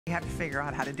We have to figure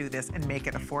out how to do this and make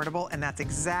it affordable, and that's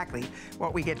exactly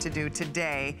what we get to do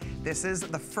today. This is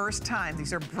the first time,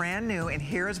 these are brand new, and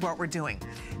here's what we're doing.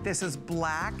 This is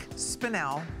black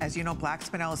spinel. As you know, black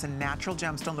spinel is a natural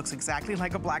gemstone, looks exactly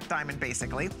like a black diamond,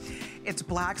 basically. It's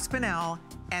black spinel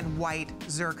and white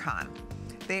zircon.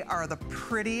 They are the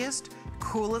prettiest,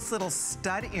 coolest little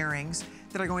stud earrings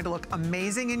that are going to look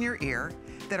amazing in your ear,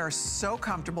 that are so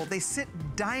comfortable. They sit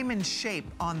diamond shape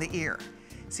on the ear.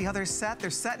 See how they're set? They're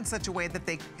set in such a way that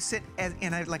they sit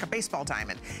like a baseball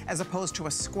diamond, as opposed to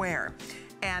a square.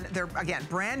 And they're, again,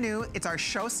 brand new. It's our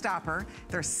showstopper.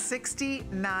 They're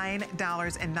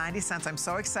 $69.90. I'm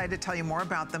so excited to tell you more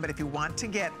about them, but if you want to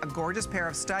get a gorgeous pair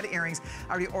of stud earrings,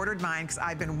 I already ordered mine because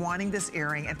I've been wanting this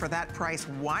earring, and for that price,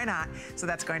 why not? So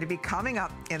that's going to be coming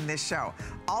up in this show.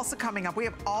 Also coming up, we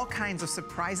have all kinds of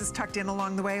surprises tucked in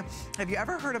along the way. Have you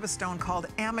ever heard of a stone called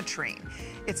ametrine?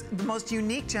 It's the most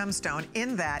unique gemstone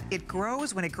in that it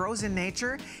grows, when it grows in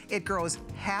nature, it grows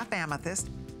half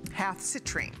amethyst, half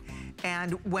citrine.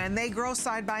 And when they grow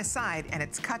side by side and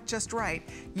it's cut just right,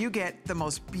 you get the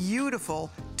most beautiful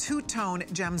two-tone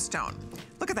gemstone.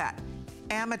 Look at that,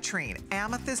 ametrine,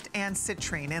 amethyst and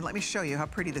citrine. And let me show you how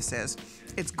pretty this is.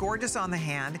 It's gorgeous on the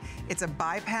hand. It's a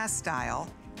bypass style.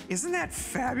 Isn't that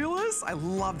fabulous? I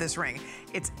love this ring.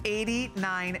 It's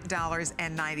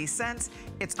 $89.90.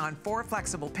 It's on 4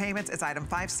 flexible payments. It's item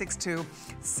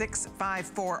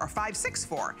 562654 or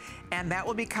 564. And that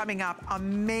will be coming up.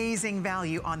 Amazing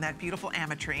value on that beautiful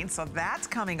ametrine. So that's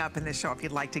coming up in this show if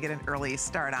you'd like to get an early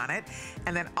start on it.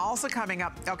 And then also coming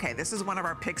up, okay, this is one of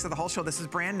our picks of the whole show. This is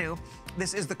brand new.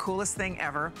 This is the coolest thing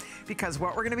ever, because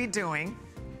what we're gonna be doing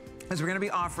is we're gonna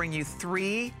be offering you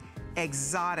 3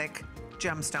 exotic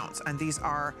gemstones, and these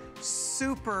are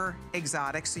super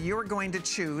exotic, so you're going to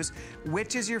choose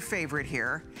which is your favorite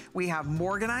here. We have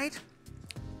morganite,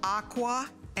 aqua,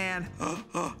 and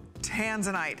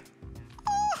tanzanite.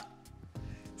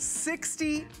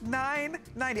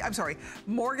 $69.90. I'm sorry,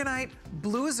 morganite,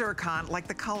 blue zircon, like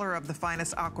the color of the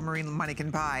finest aquamarine money can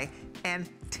buy, and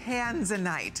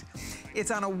tanzanite.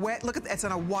 It's on a look at, it's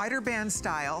on a wider band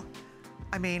style.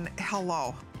 I mean,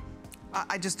 hello.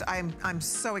 I'm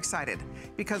so excited,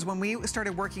 because when we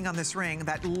started working on this ring,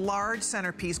 that large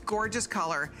centerpiece, gorgeous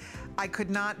color, I could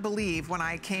not believe when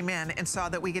I came in and saw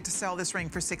that we get to sell this ring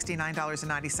for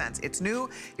 $69.90. It's new,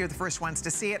 you're the first ones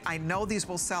to see it. I know these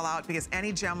will sell out, because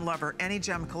any gem lover, any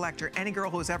gem collector, any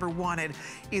girl who's ever wanted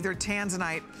either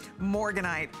tanzanite,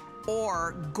 morganite,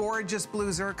 or gorgeous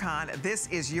blue zircon, this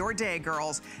is your day,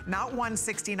 girls. Not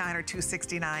 $169 or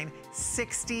 $269,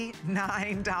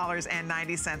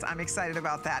 $69.90. I'm excited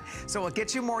about that. So we'll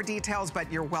get you more details,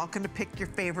 but you're welcome to pick your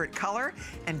favorite color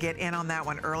and get in on that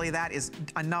one early. That is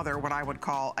another, what I would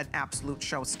call an absolute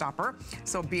showstopper.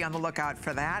 So be on the lookout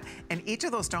for that. And each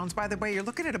of those stones, by the way, you're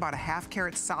looking at about a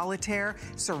 ½ solitaire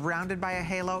surrounded by a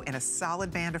halo and a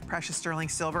solid band of precious sterling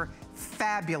silver.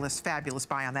 Fabulous, fabulous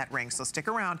buy on that ring. So stick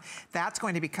around. That's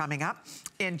going to be coming up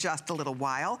in just a little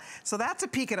while. So that's a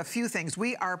peek at a few things.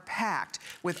 We are packed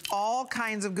with all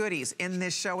kinds of goodies in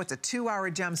this show. It's a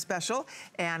 2-hour gem special,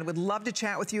 and would love to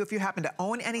chat with you. If you happen to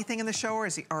own anything in the show, or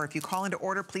if you call in to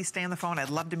order, please stay on the phone. I'd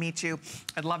love to meet you.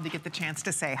 I'd love to get the chance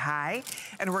to say hi.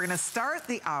 And we're gonna start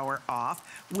the hour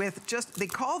off with just, they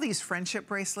call these friendship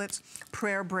bracelets,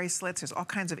 prayer bracelets. There's all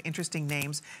kinds of interesting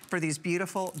names for these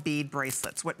beautiful bead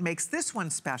bracelets. What makes this one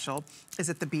special is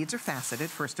that the beads are faceted,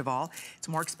 first of all. It's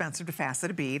more expensive to facet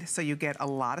a bead, so you get a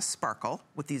lot of sparkle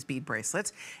with these bead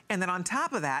bracelets. And then on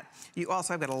top of that, you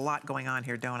also, I've got a lot going on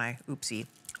here, don't I? Oopsie.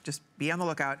 Just be on the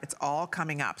lookout. It's all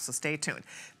coming up, so stay tuned.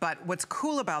 But what's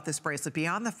cool about this bracelet,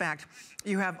 beyond the fact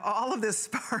you have all of this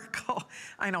sparkle,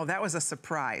 I know, that was a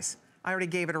surprise. I already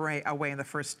gave it away in the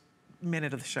first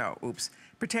minute of the show. Oops.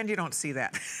 Pretend you don't see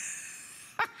that.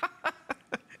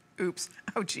 Oops.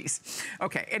 Oh, geez.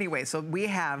 Okay, anyway, so we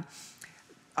have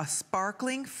a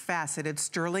sparkling faceted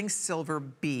sterling silver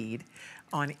bead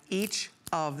on each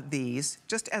of these,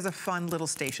 just as a fun little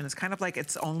station. It's kind of like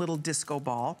its own little disco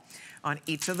ball on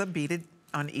each of the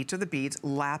beads.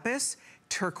 Lapis,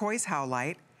 turquoise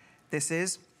howlite, this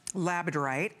is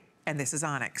labradorite, and this is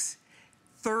onyx.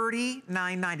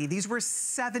 $39.90. These were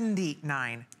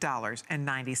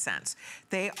 $79.90.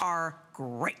 They are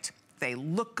great. They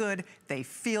look good, they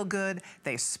feel good,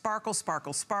 they sparkle,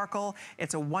 sparkle, sparkle.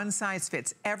 It's a one size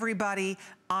fits everybody.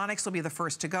 Onyx will be the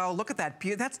first to go. Look at that,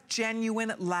 that's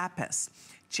genuine lapis.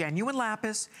 Genuine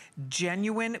lapis,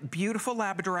 genuine beautiful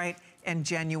labradorite, and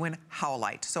genuine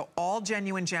howlite. So all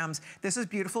genuine gems. This is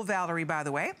beautiful Valerie, by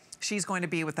the way. She's going to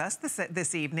be with us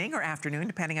this evening or afternoon,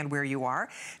 depending on where you are,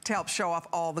 to help show off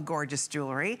all the gorgeous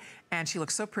jewelry. And she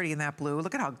looks so pretty in that blue.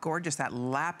 Look at how gorgeous that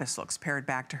lapis looks paired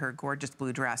back to her gorgeous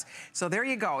blue dress. So there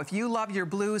you go. If you love your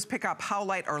blues, pick up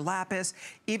howlite or lapis.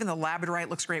 Even the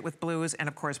labradorite looks great with blues. And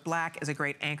of course, black is a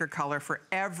great anchor color for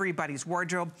everybody's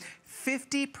wardrobe.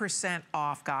 50%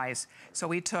 off, guys. So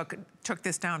we took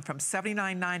this down from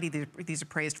 $79.90. These are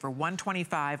priced for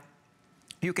 $125.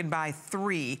 You can buy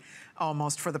 3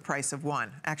 almost for the price of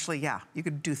 1. Actually, yeah, you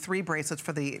could do 3 bracelets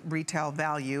for the retail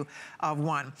value of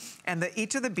 1. And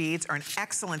each of the beads are an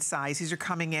excellent size. These are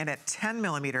coming in at 10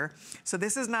 millimeter. So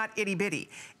this is not itty bitty.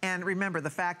 And remember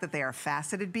the fact that they are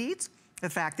faceted beads, the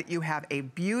fact that you have a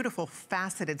beautiful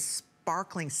faceted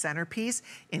sparkling centerpiece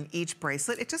in each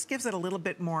bracelet, it just gives it a little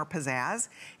bit more pizzazz.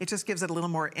 It just gives it a little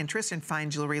more interest and fine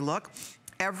jewelry look.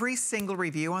 Every single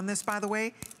review on this, by the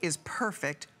way, is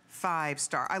perfect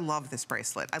 5-star. I love this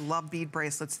bracelet. I love bead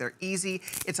bracelets. They're easy.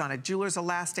 It's on a jeweler's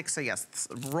elastic, so yes,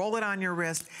 roll it on your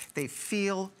wrist. They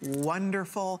feel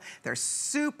wonderful. They're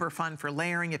super fun for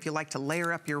layering. If you like to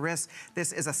layer up your wrist,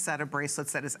 this is a set of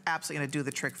bracelets that is absolutely gonna do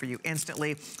the trick for you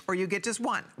instantly. Or you get just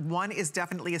one. One is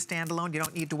definitely a standalone. You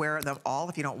don't need to wear them all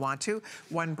if you don't want to.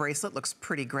 One bracelet looks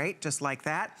pretty great, just like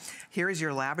that. Here is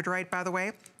your labradorite, by the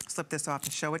way. Slip this off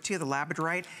and show it to you. The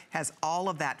labradorite has all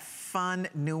of that fun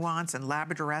nuance and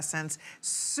labradorescence,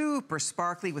 super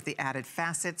sparkly with the added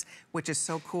facets, which is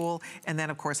so cool. And then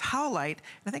of course howlite,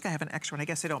 and I think I have an extra one, I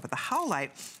guess I don't, but the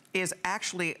howlite is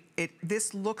actually,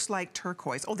 this looks like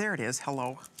turquoise. Oh, there it is,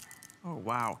 hello. Oh,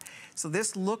 wow. So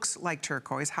this looks like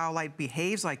turquoise. Howlite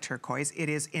behaves like turquoise. It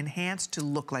is enhanced to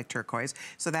look like turquoise.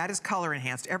 So that is color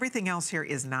enhanced. Everything else here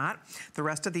is not. The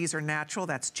rest of these are natural.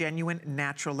 That's genuine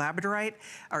natural labradorite,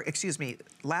 or excuse me,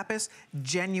 lapis,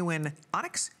 genuine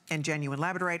onyx, and genuine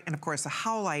labradorite. And of course the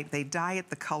howlite, they dye it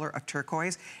the color of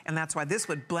turquoise. And that's why this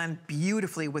would blend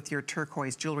beautifully with your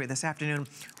turquoise jewelry. This afternoon,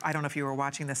 I don't know if you were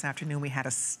watching this afternoon, we had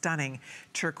a stunning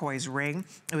turquoise ring.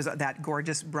 It was that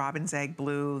gorgeous robin's egg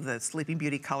blue, the Sleeping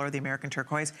Beauty color, the American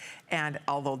turquoise. And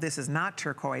although this is not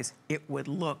turquoise, it would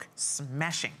look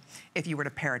smashing if you were to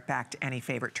pair it back to any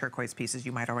favorite turquoise pieces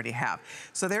you might already have.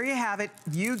 So there you have it.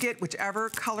 You get whichever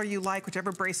color you like,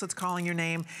 whichever bracelet's calling your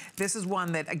name. This is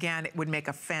one that, again, it would make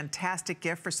a fantastic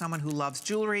gift for someone who loves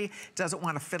jewelry, doesn't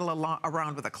want to fiddle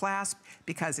around with a clasp,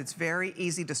 because it's very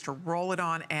easy just to roll it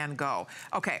on and go.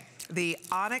 Okay, the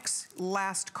onyx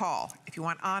last call. If you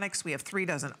want onyx, we have 3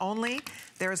 dozen only.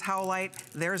 There's howlite,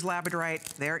 there's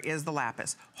labradorite, there is the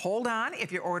lapis. Hold on,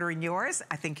 if you're ordering yours,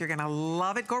 I think you're gonna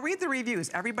love it. Go read the reviews.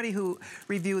 Everybody who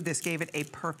reviewed this gave it a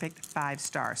perfect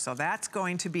 5-star. So that's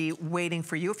going to be waiting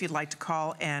for you if you'd like to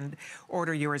call and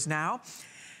order yours now.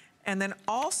 And then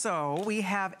also we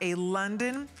have a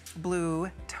London blue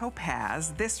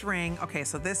topaz. This ring, okay,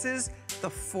 so this is the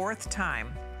 4th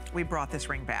time we brought this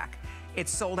ring back.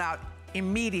 It's sold out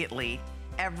immediately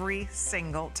every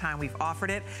single time we've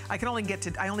offered it. I only get to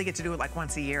do it like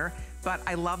once a year, but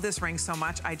I love this ring so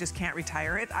much, I just can't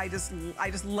retire it. I just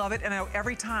love it, and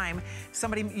every time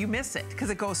you miss it, because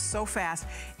it goes so fast.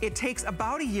 It takes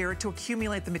about a year to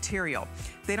accumulate the material.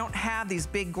 They don't have these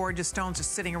big, gorgeous stones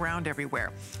just sitting around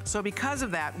everywhere. So because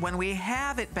of that, when we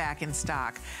have it back in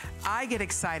stock, I get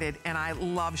excited, and I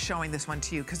love showing this one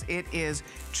to you, because it is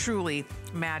truly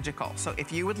magical. So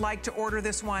if you would like to order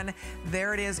this one,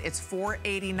 there it is. It's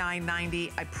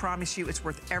 $489.90. I promise you it's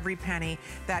worth every penny.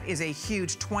 That is a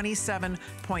huge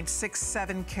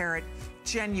 27.67 carat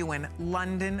genuine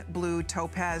London blue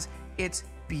topaz. It's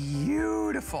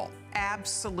beautiful,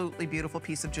 absolutely beautiful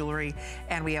piece of jewelry.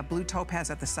 And we have blue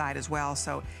topaz at the side as well.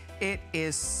 So it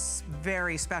is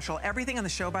very special. Everything on the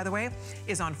show, by the way,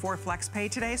 is on 4 flex pay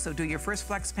today. So do your first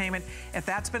flex payment. If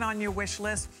that's been on your wish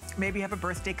list, maybe you have a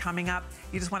birthday coming up,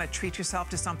 you just want to treat yourself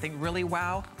to something really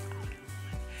wow.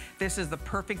 This is the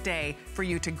perfect day for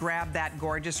you to grab that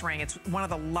gorgeous ring. It's one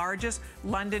of the largest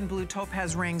London blue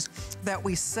topaz rings that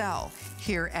we sell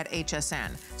here at HSN.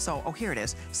 So, oh, here it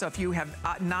is. So if you have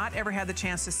not ever had the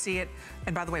chance to see it,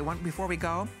 and by the way, before we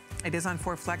go, it is on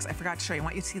 4 flex. I forgot to show you. I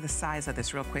want you to see the size of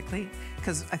this real quickly,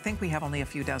 because I think we have only a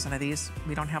few dozen of these.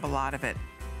 We don't have a lot of it.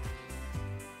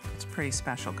 It's pretty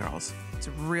special, girls. It's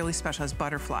really special. It has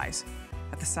butterflies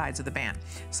at the sides of the band.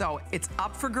 So it's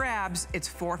up for grabs. It's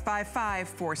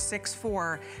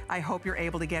 455-464. I hope you're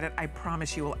able to get it. I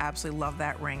promise you will absolutely love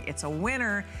that ring. It's a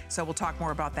winner. So we'll talk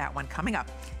more about that one coming up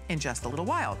in just a little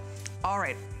while. All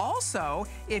right, also,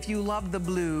 if you love the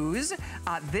blues,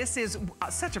 this is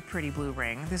such a pretty blue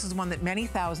ring. This is one that many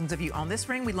thousands of you own. This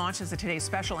ring we launched as a today's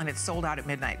special, and it's sold out at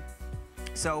midnight.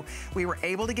 So we were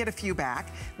able to get a few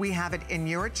back. We have it in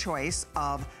your choice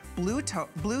of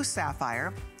blue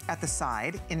sapphire at the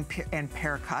side in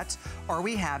pear cuts, or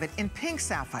we have it in pink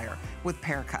sapphire with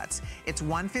pear cuts. It's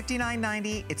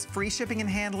 $159.90. It's free shipping and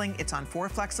handling. It's on 4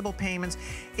 flexible payments.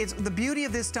 It's the beauty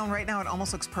of this stone right now. It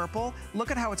almost looks purple.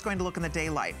 Look at how it's going to look in the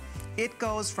daylight. It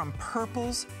goes from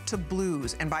purples to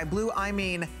blues, and by blue I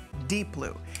mean deep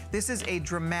blue. This is a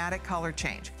dramatic color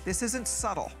change. This isn't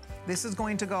subtle. This is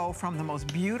going to go from the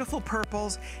most beautiful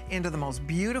purples into the most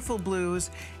beautiful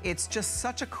blues. It's just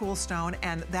such a cool stone,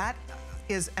 and that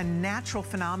is a natural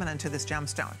phenomenon to this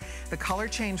gemstone. The color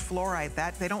change fluorite,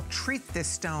 that they don't treat this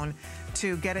stone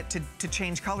to get it to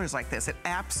change colors like this. It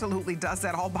absolutely does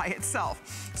that all by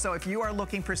itself. So if you are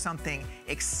looking for something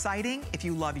exciting, if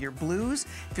you love your blues,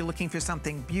 if you're looking for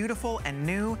something beautiful and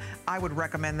new, I would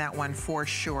recommend that one for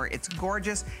sure. It's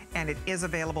gorgeous and it is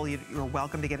available. You're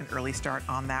welcome to get an early start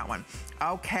on that one.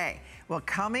 Okay. Well,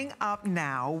 coming up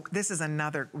now, this is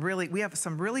another we have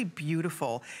some really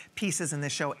beautiful pieces in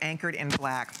this show, anchored in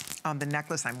black. The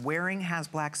necklace I'm wearing has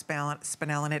black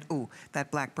spinel in it. Ooh, that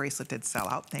black bracelet did sell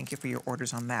out. Thank you for your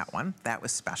orders on that one. That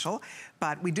was special.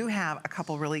 But we do have a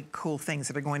couple really cool things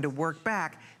that are going to work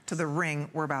back to the ring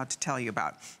we're about to tell you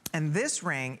about. And this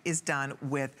ring is done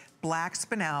with black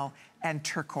spinel and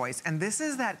turquoise. And this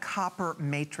is that copper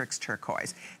matrix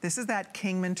turquoise. This is that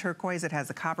Kingman turquoise. It has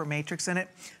a copper matrix in it.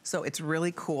 So it's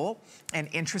really cool and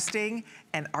interesting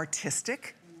and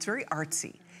artistic. It's very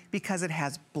artsy because it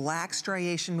has black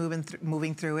striation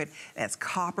moving through it. It has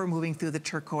copper moving through the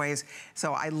turquoise.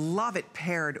 So I love it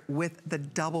paired with the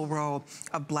double row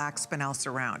of black spinel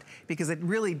surround because it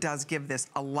really does give this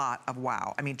a lot of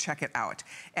wow. I mean, check it out.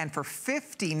 And for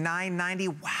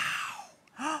 $59.90, wow.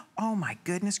 Oh my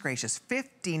goodness gracious,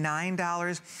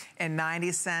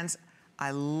 $59.90. I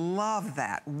love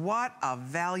that. What a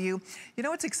value. You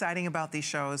know what's exciting about these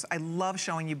shows? I love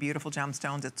showing you beautiful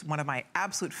gemstones. It's one of my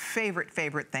absolute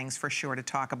favorite things for sure to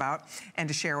talk about and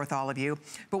to share with all of you.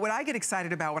 But what I get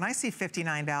excited about when I see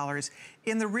 $59,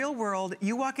 in the real world,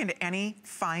 you walk into any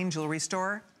fine jewelry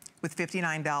store with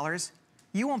 $59,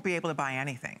 you won't be able to buy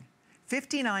anything.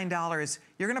 $59,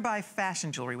 you're gonna buy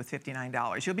fashion jewelry with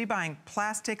 $59. You'll be buying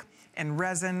plastic and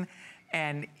resin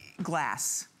and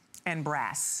glass and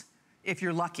brass. If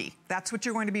you're lucky, that's what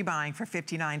you're going to be buying for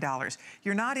 $59.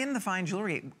 You're not in the fine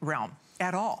jewelry realm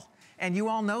at all. And you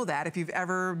all know that if you've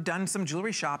ever done some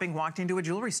jewelry shopping, walked into a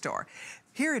jewelry store.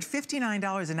 Here at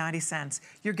 $59.90,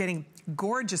 you're getting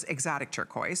gorgeous exotic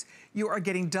turquoise. You are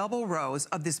getting double rows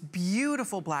of this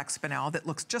beautiful black spinel that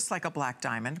looks just like a black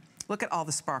diamond. Look at all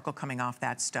the sparkle coming off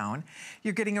that stone.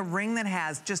 You're getting a ring that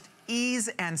has just ease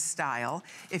and style.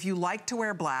 If you like to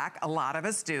wear black, a lot of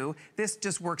us do, this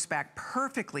just works back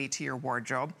perfectly to your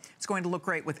wardrobe. It's going to look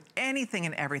great with anything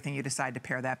and everything you decide to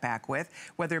pair that back with,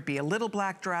 whether it be a little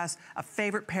black dress, a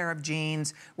favorite pair of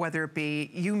jeans, whether it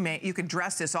be, you can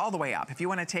dress this all the way up. If you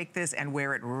want to take this and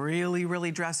wear it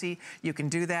really dressy, you can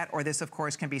do that, or this of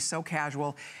course can be so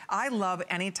casual. I love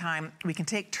anytime we can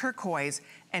take turquoise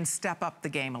and step up the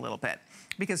game a little bit,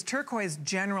 because turquoise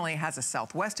generally has a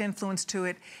Southwest influence to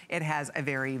it. It has a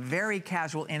very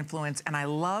casual influence, and I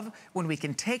love when we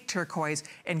can take turquoise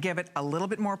and give it a little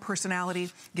bit more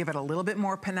personality, give it a little bit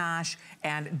more panache,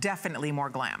 and definitely more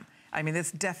glam. I mean,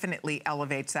 this definitely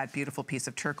elevates that beautiful piece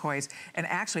of turquoise. And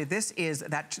actually, this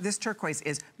turquoise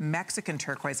is Mexican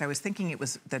turquoise. I was thinking it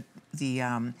was the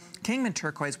Kingman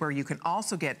turquoise, where you can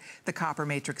also get the copper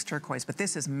matrix turquoise, but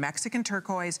this is Mexican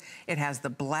turquoise. It has the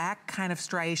black kind of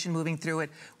striation moving through it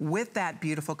with that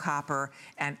beautiful copper,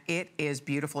 and it is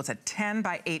beautiful. It's a 10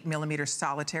 by 8 millimeter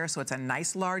solitaire, so it's a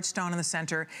nice large stone in the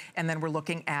center. And then we're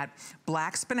looking at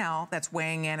black spinel that's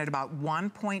weighing in at about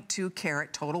 1.2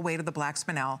 carat total weight of the black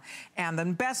spinel. And the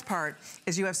best part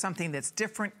is you have something that's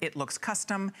different, it looks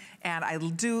custom, and I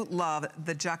do love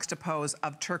the juxtapose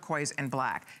of turquoise and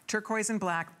black. Turquoise and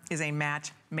black is a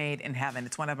match made in heaven.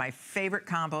 It's one of my favorite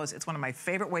combos. It's one of my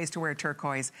favorite ways to wear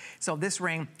turquoise. So this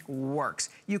ring works.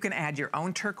 You can add your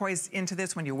own turquoise into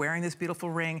this when you're wearing this beautiful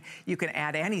ring. You can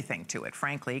add anything to it,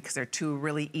 frankly, because they're two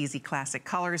really easy classic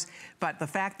colors. But the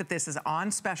fact that this is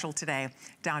on special today,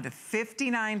 down to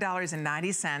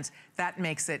 $59.90, that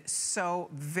makes it so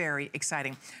very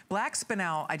exciting. Black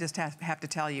spinel, I just have to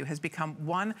tell you, has become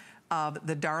one of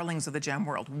the darlings of the gem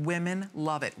world. Women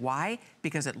love it. Why?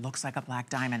 Because it looks like a black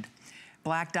diamond.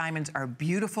 Black diamonds are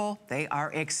beautiful. They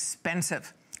are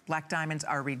expensive. Black diamonds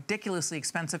are ridiculously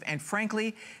expensive, and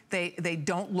frankly, they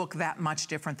don't look that much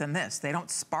different than this. They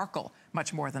don't sparkle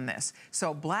much more than this.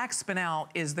 So black spinel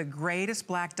is the greatest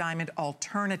black diamond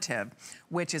alternative,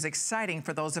 which is exciting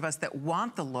for those of us that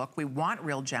want the look. We want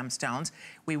real gemstones.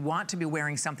 We want to be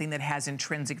wearing something that has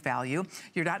intrinsic value.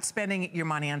 You're not spending your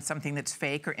money on something that's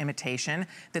fake or imitation,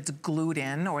 that's glued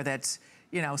in, or that's,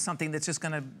 you know, something that's just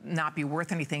gonna not be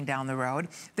worth anything down the road.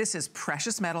 This is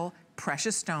precious metal,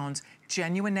 precious stones,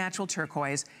 genuine natural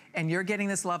turquoise, and you're getting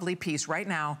this lovely piece right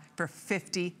now for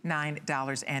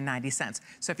 $59.90.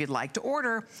 So if you'd like to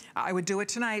order, I would do it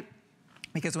tonight,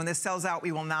 because when this sells out,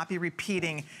 we will not be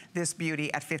repeating this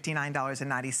beauty at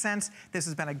 $59.90. This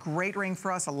has been a great ring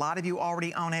for us. A lot of you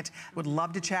already own it. Would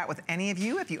love to chat with any of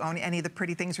you if you own any of the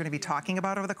pretty things we're gonna be talking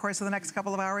about over the course of the next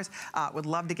couple of hours. Would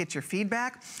love to get your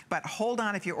feedback, but hold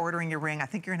on if you're ordering your ring. I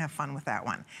think you're gonna have fun with that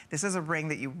one. This is a ring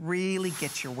that you really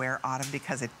get your wear out of,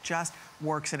 because it just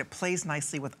works and it plays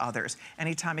nicely with others.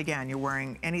 Anytime, again, you're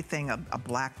wearing anything, a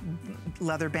black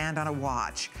leather band on a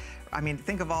watch. I mean,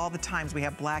 think of all the times we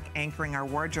have black anchoring our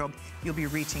wardrobe. You'll be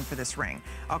reaching for this ring.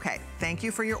 Okay, thank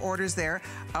you for your orders there.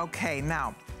 Okay,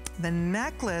 now, the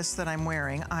necklace that I'm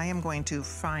wearing, I am going to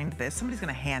find this. Somebody's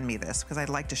gonna hand me this, because I'd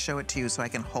like to show it to you so I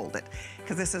can hold it,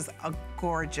 because this is a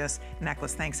gorgeous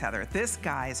necklace. Thanks, Heather. This,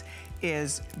 guys,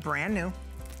 is brand new.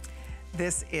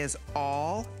 This is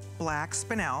all black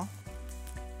spinel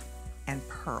and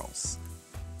pearls.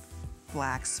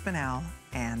 Black spinel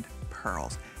and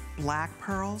pearls. Black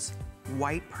pearls,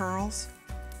 white pearls.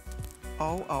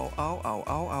 Oh, oh, oh, oh,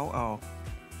 oh, oh, oh.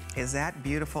 Is that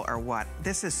beautiful or what?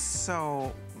 This is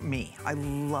so me. I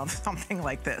love something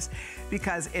like this,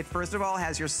 because it, first of all,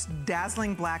 has your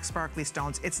dazzling black sparkly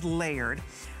stones. It's layered.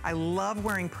 I love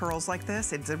wearing pearls like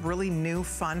this. It's a really new,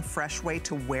 fun, fresh way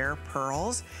to wear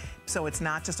pearls. So it's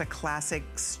not just a classic,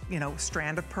 you know,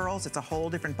 strand of pearls. It's a whole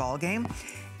different ball game.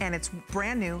 And it's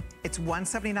brand new. It's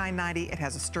 $179.90. It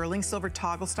has a sterling silver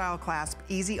toggle style clasp,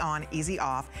 easy on, easy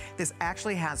off. This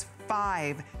actually has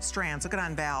 5 strands. Look at it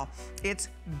on Val. It's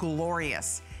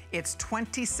glorious. It's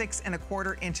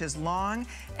 26¼ inches long,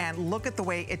 and look at the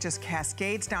way it just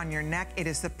cascades down your neck. It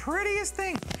is the prettiest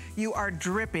thing. You are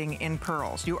dripping in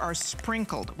pearls. You are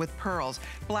sprinkled with pearls,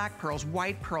 black pearls,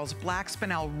 white pearls, black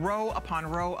spinel, row upon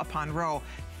row upon row.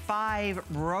 5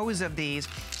 rows of these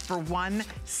for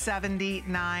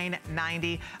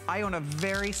 $179.90. I own a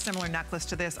very similar necklace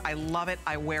to this. I love it.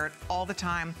 I wear it all the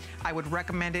time. I would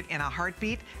recommend it in a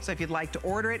heartbeat. So if you'd like to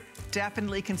order it,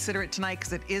 definitely consider it tonight,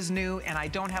 because it is new and I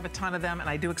don't have a ton of them, and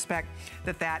I do expect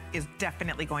that that is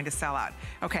definitely going to sell out.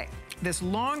 Okay, this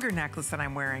longer necklace that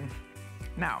I'm wearing,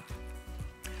 now,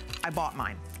 I bought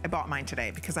mine. I bought mine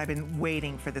today because I've been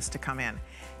waiting for this to come in.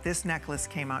 This necklace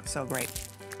came out so great.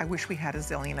 I wish we had a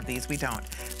zillion of these, we don't.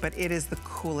 But it is the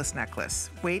coolest necklace.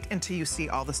 Wait until you see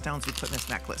all the stones we put in this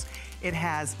necklace. It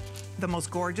has the most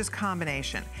gorgeous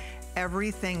combination.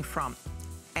 Everything from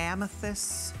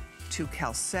amethyst to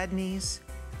chalcedonies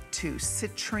to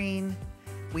citrine.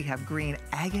 We have green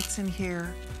agates in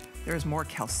here. There's more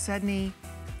chalcedony.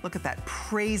 Look at that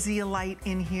praisiolite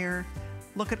in here.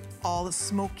 Look at all the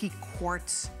smoky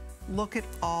quartz. Look at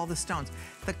all the stones.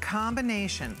 The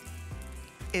combination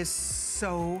is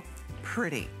so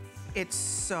pretty. It's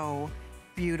so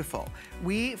beautiful.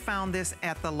 We found this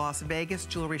at the Las Vegas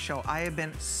Jewelry Show. I have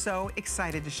been so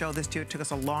excited to show this to you. It took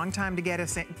us a long time to get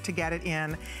it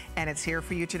in, and it's here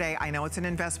for you today. I know it's an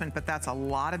investment, but that's a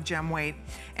lot of gem weight,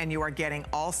 and you are getting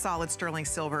all solid sterling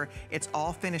silver. It's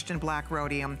all finished in black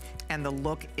rhodium, and the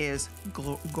look is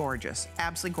gorgeous,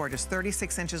 absolutely gorgeous.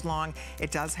 36 inches long.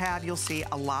 It does have, you'll see,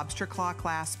 a lobster claw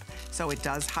clasp, so it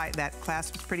does hide, that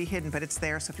clasp is pretty hidden, but it's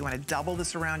there, so if you want to double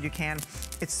this around, you can.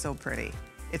 It's so pretty.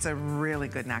 It's a really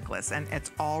good necklace, and it's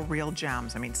all real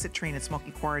gems. I mean, citrine and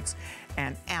smoky quartz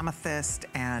and amethyst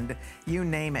and you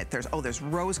name it. There's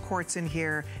rose quartz in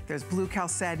here. There's blue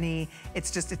chalcedony.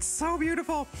 It's so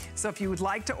beautiful. So if you would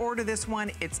like to order this one,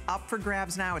 it's up for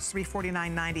grabs now. It's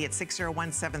 $349.90 at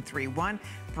 601731.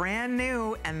 Brand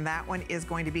new, and that one is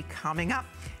going to be coming up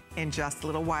in just a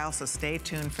little while, so stay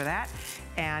tuned for that.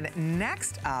 And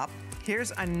next up,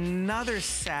 here's another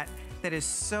set that is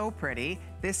so pretty.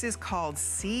 This is called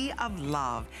Sea of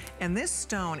Love. And this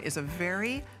stone is a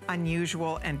very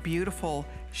unusual and beautiful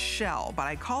shell, but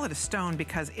I call it a stone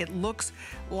because it looks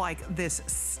like this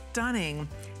stunning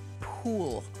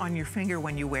pool on your finger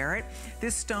when you wear it.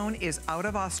 This stone is out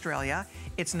of Australia.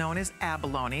 It's known as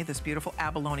abalone, this beautiful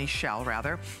abalone shell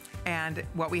rather. And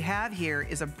what we have here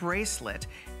is a bracelet,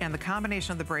 and the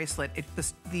combination of the bracelet,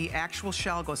 the actual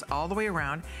shell goes all the way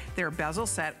around. They're bezel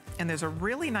set, and there's a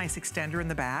really nice extender in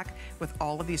the back with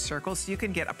all of these circles, so you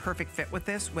can get a perfect fit with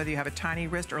this, whether you have a tiny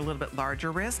wrist or a little bit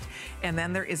larger wrist. And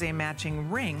then there is a matching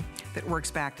ring that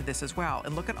works back to this as well.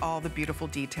 And look at all the beautiful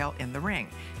detail in the ring.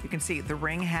 You can see the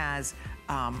ring has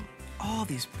all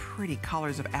these pretty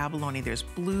colors of abalone. There's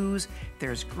blues,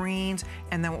 there's greens,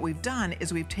 and then what we've done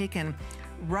is we've taken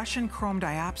Russian chrome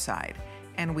diopside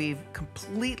and we've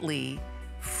completely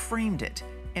framed it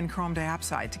in chrome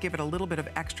diopside to give it a little bit of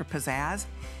extra pizzazz.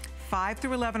 5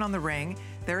 through 11 on the ring.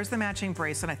 There's the matching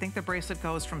bracelet. I think the bracelet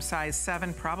goes from size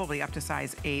 7 probably up to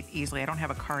size 8 easily. I don't have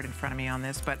a card in front of me on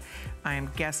this, but I'm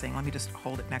guessing. Let me just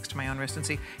hold it next to my own wrist and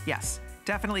see. Yes,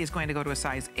 definitely is going to go to a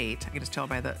size 8. I can just tell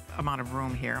by the amount of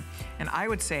room here. And I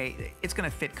would say it's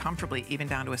gonna fit comfortably even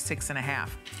down to a 6.5.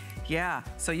 Yeah,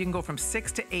 so you can go from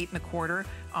 6 to 8.25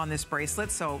 on this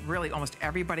bracelet, so really almost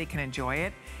everybody can enjoy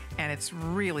it, and it's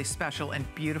really special and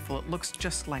beautiful. It looks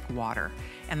just like water,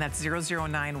 and that's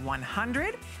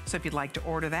 009-100. So if you'd like to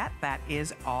order that, that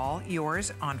is all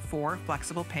yours on 4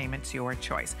 flexible payments, your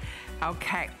choice.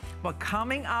 Okay, well,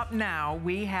 coming up now,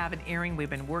 we have an earring we've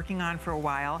been working on for a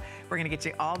while. We're gonna get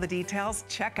you all the details.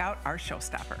 Check out our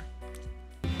showstopper.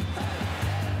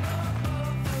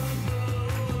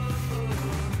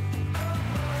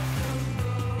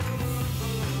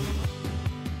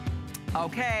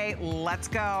 Okay, let's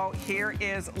go. Here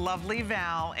is lovely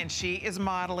Val, and she is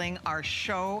modeling our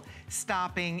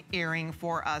show-stopping earring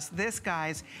for us. This,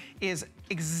 guys, is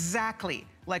exactly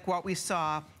like what we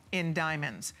saw in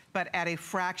diamonds, but at a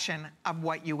fraction of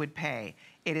what you would pay.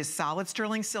 It is solid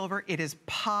sterling silver. It is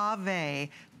pave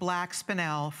black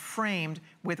spinel framed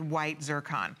with white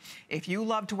zircon. If you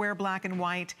love to wear black and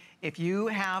white, if you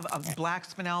have a black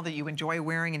spinel that you enjoy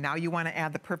wearing and now you want to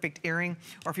add the perfect earring,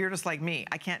 or if you're just like me,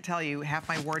 I can't tell you, half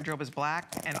my wardrobe is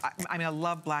black, and I mean, I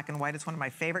love black and white. It's one of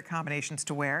my favorite combinations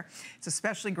to wear. It's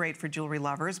especially great for jewelry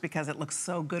lovers because it looks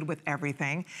so good with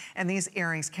everything. And these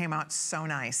earrings came out so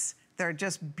nice. They're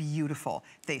just beautiful.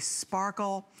 They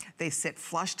sparkle, they sit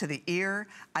flush to the ear.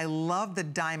 I love the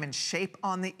diamond shape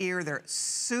on the ear. They're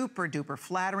super duper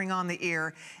flattering on the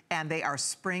ear, and they are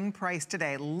spring priced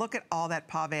today. Look at all that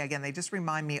pave. Again, they just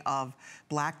remind me of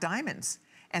black diamonds.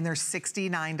 And they're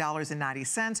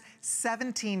 $69.90,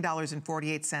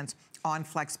 $17.48 on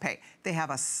FlexPay. They have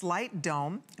a slight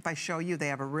dome. If I show you, they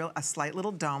have a slight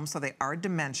little dome, so they are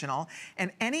dimensional.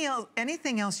 And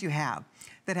anything else you have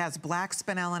that has black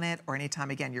spinel in it, or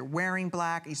anytime, again, you're wearing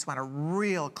black, you just want a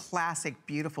real classic,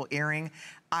 beautiful earring,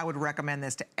 I would recommend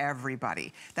this to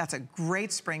everybody. That's a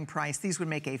great spring price. These would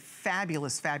make a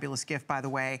fabulous, fabulous gift, by the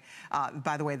way.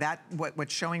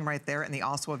 What's showing right there and the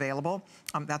also available,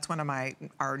 that's one of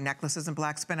our necklaces in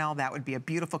black spinel. That would be a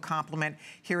beautiful complement.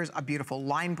 Here's a beautiful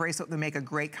line bracelet that would make a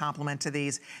great complement to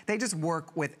these. They just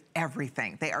work with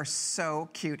everything. They are so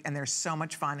cute and they're so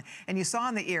much fun. And you saw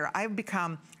in the ear, I've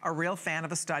become a real fan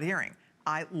of a stud earring.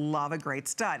 I love a great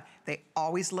stud. They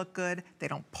always look good. They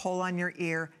don't pull on your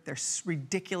ear. They're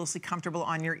ridiculously comfortable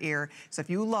on your ear. So if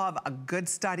you love a good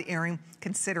stud earring,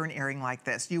 consider an earring like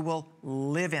this. You will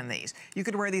live in these. You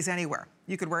could wear these anywhere.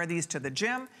 You could wear these to the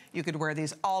gym. You could wear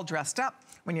these all dressed up,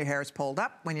 when your hair is pulled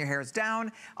up, when your hair is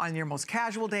down, on your most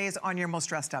casual days, on your most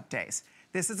dressed up days.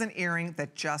 This is an earring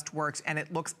that just works, and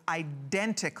it looks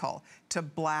identical to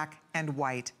black and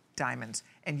white diamonds,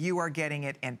 and you are getting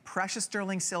it in precious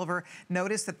sterling silver.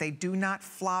 Notice that they do not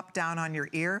flop down on your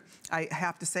ear. I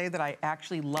have to say that I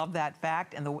actually love that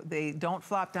fact, and they don't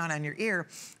flop down on your ear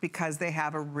because they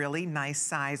have a really nice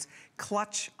size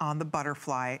clutch on the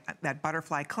butterfly. That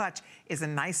butterfly clutch is a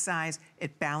nice size.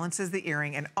 It balances the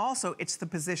earring, and also it's the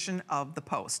position of the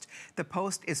post. The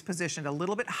post is positioned a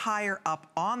little bit higher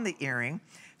up on the earring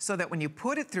so that when you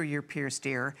put it through your pierced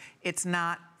ear, it's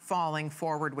not falling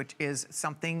forward, which is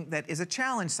something that is a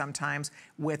challenge sometimes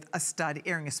with a stud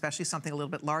earring, especially something a little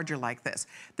bit larger like this.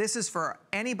 This is for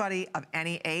anybody of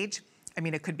any age. I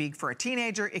mean, it could be for a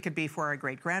teenager, it could be for a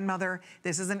great-grandmother.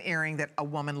 This is an earring that a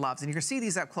woman loves. And you can see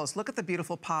these up close. Look at the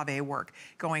beautiful pave work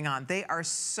going on. They are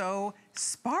so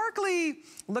sparkly.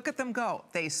 Look at them go.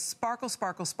 They sparkle,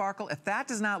 sparkle, sparkle. If that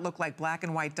does not look like black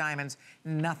and white diamonds,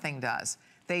 nothing does.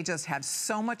 They just have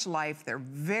so much life. They're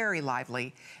very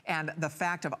lively. And the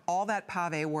fact of all that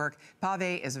pave work,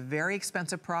 pave is a very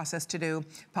expensive process to do.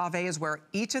 Pave is where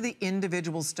each of the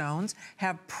individual stones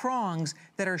have prongs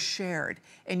that are shared.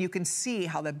 And you can see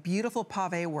how the beautiful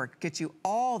pave work gets you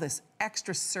all this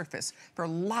extra surface for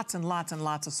lots and lots and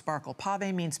lots of sparkle.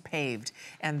 Pave means paved,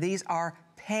 and these are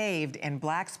paved in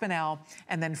black spinel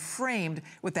and then framed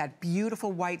with that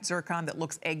beautiful white zircon that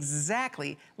looks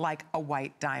exactly like a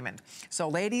white diamond. So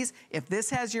ladies, if this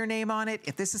has your name on it,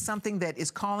 if this is something that is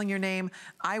calling your name,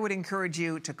 I would encourage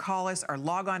you to call us or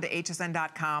log on to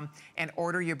hsn.com and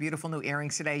order your beautiful new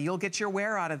earrings today. You'll get your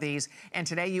wear out of these, and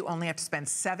today you only have to spend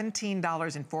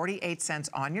 $17.48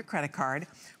 on your credit card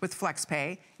with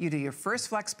FlexPay. You do your first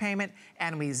flex payment,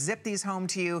 and we zip these home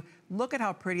to you. Look at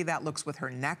how pretty that looks with her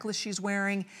necklace she's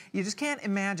wearing. You just can't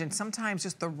imagine. Sometimes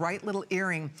just the right little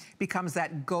earring becomes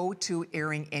that go-to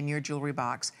earring in your jewelry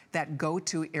box, that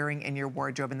go-to earring in your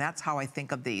wardrobe, and that's how I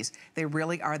think of these. They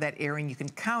really are that earring you can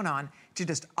count on to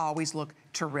just always look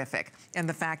terrific. And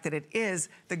the fact that it is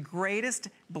the greatest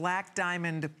black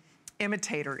diamond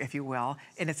imitator, if you will,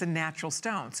 and it's a natural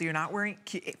stone. So you're not wearing,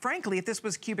 frankly, if this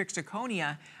was cubic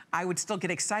zirconia, I would still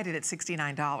get excited at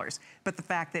 $69. But the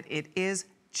fact that it is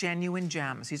genuine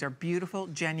gems. These are beautiful,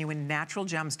 genuine, natural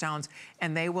gemstones,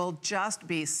 and they will just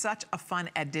be such a fun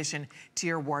addition to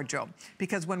your wardrobe.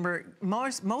 Because when we're,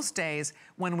 most days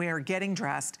when we are getting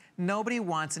dressed, nobody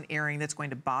wants an earring that's going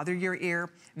to bother your ear.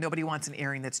 Nobody wants an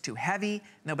earring that's too heavy.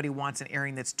 Nobody wants an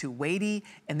earring that's too weighty.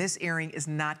 And this earring is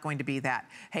not going to be that.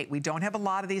 Hey, we don't have a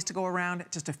lot of these to go around,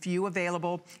 just a few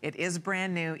available. It is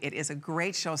brand new. It is a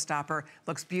great showstopper.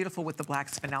 Looks beautiful with the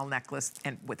black spinel necklace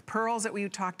and with pearls that we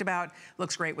talked about.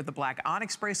 Looks great with the black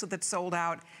onyx bracelet that's sold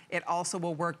out. It also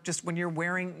will work just when you're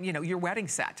wearing, you know, your wedding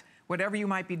set. Whatever you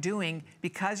might be doing,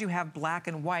 because you have black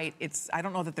and white, I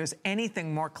don't know that there's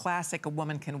anything more classic a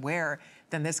woman can wear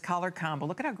than this color combo.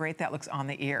 Look at how great that looks on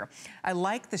the ear. I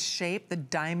like the shape, the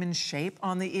diamond shape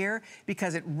on the ear,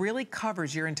 because it really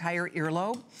covers your entire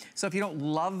earlobe. So if you don't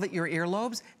love your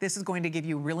earlobes, this is going to give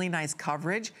you really nice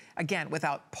coverage. Again,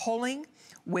 without pulling,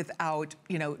 without,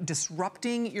 you know,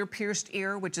 disrupting your pierced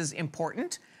ear, which is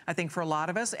important. I think for a lot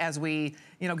of us, as we,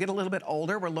 you know, get a little bit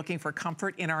older, we're looking for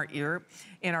comfort in our ear,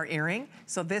 in our earring.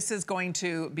 So this is going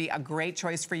to be a great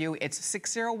choice for you. It's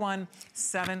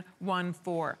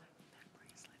 601714.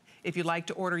 If you'd like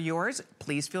to order yours,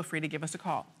 please feel free to give us a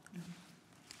call.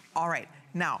 All right,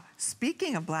 now,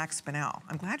 speaking of black spinel,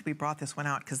 I'm glad we brought this one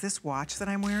out because this watch that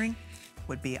I'm wearing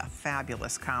would be a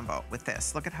fabulous combo with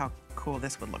this. Look at how cool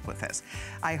this would look with this.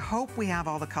 I hope we have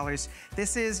all the colors.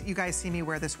 This is, you guys see me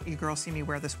wear this, you girls see me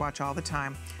wear this watch all the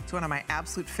time. It's one of my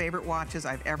absolute favorite watches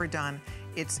I've ever done.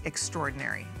 It's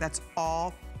extraordinary. That's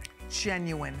all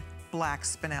genuine black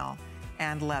spinel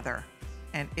and leather,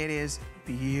 and it is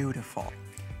beautiful.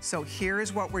 So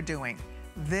here's what we're doing.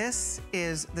 This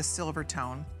is the silver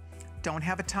tone. Don't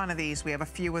have a ton of these, we have a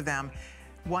few of them.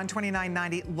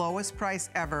 $129.90, lowest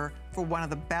price ever for one of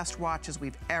the best watches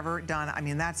we've ever done. I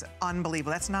mean, that's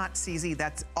unbelievable. That's not CZ,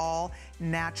 that's all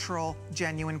natural,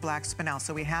 genuine black spinel.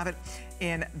 So we have it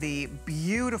in the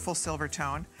beautiful silver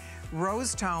tone,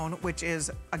 rose tone, which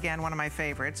is, again, one of my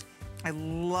favorites. I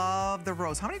love the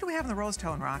rose. How many do we have in the rose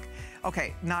tone, Rock?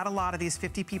 Okay, not a lot of these,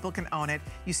 50 people can own it.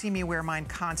 You see me wear mine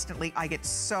constantly. I get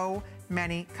so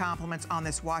many compliments on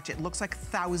this watch. It looks like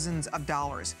thousands of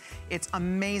dollars. It's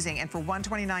amazing, and for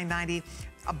 $129.90,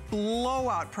 a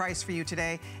blowout price for you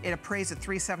today. It appraised at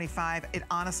 $375. It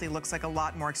honestly looks like a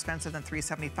lot more expensive than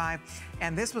 $375,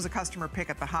 and this was a customer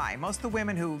pick at the high. Most of the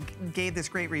women who gave this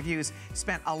great reviews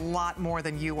spent a lot more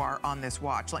than you are on this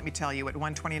watch. Let me tell you, at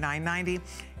 $129.90,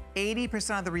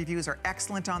 80% of the reviews are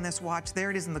excellent on this watch. There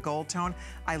it is in the gold tone.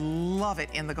 I love it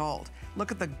in the gold.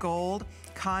 Look at the gold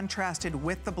contrasted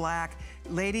with the black.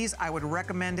 Ladies, I would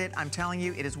recommend it. I'm telling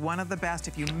you, it is one of the best.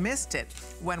 If you missed it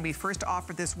when we first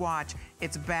offered this watch,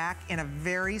 it's back in a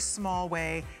very small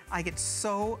way. I get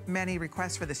so many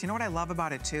requests for this. You know what I love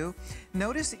about it too?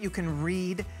 Notice that you can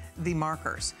read the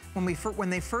markers. My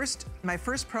first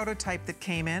prototype that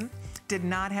came in did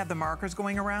not have the markers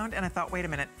going around, and I thought, wait a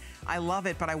minute, I love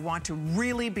it, but I want to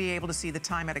really be able to see the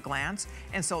time at a glance.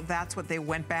 And so that's what they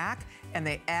went back and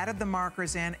they added the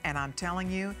markers in, and I'm telling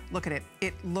you, look at it.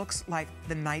 It looks like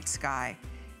the night sky.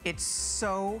 It's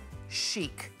so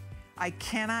chic. I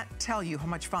cannot tell you how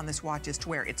much fun this watch is to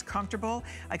wear. It's comfortable.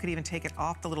 I could even take it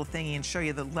off the little thingy and show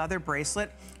you the leather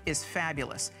bracelet is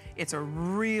fabulous. It's a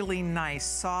really nice,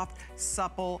 soft,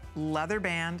 supple leather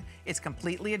band. It's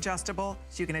completely adjustable,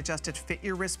 so you can adjust it to fit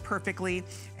your wrist perfectly.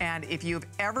 And if you've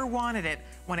ever wanted it,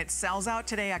 when it sells out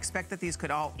today, I expect that these could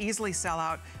all easily sell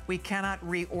out. We cannot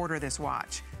reorder this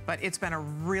watch, but it's been a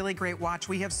really great watch.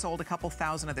 We have sold a couple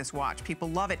thousand of this watch. People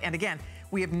love it. And again,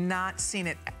 we have not seen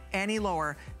it any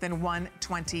lower than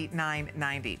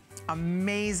 $129.90.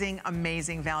 Amazing,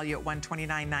 amazing value at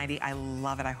 $129.90. I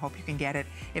love it. I hope you can get it.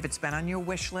 If it's been on your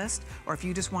wish list, or if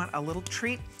you just want a little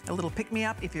treat, a little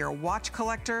pick-me-up, if you're a watch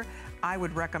collector, I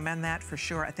would recommend that for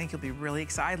sure. I think you'll be really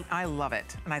excited. I love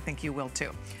it, and I think you will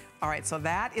too. All right, so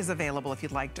that is available if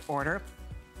you'd like to order.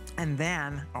 And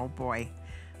then, oh boy.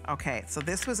 Okay, so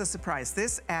this was a surprise.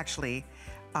 This actually,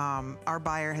 our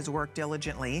buyer has worked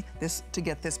diligently to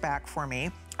get this back for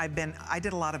me. I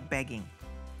did a lot of begging.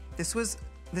 This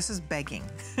is begging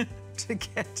to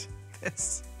get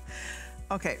this.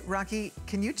 Okay, Rocky,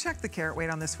 can you check the carat weight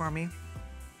on this for me?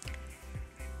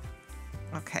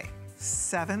 Okay,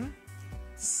 7,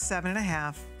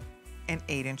 7.5, and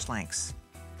 8-inch lengths.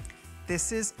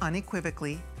 This is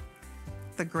unequivocally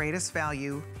the greatest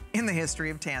value in the history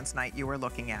of Tanzanite. You are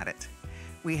looking at it.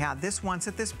 We had this once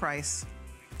at this price.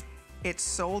 It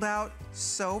sold out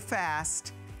so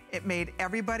fast, it made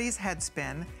everybody's head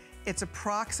spin. It's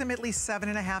approximately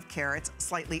 7.5 carats,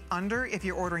 slightly under if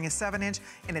you're ordering a 7-inch,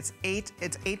 and it's 8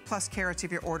 plus carats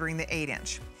if you're ordering the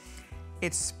 8-inch.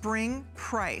 It's spring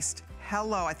priced.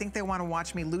 Hello, I think they want to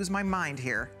watch me lose my mind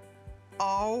here.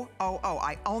 Oh,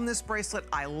 I own this bracelet.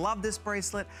 I love this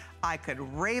bracelet. I could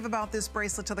rave about this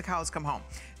bracelet till the cows come home.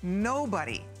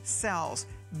 Nobody sells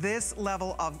this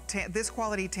level of, this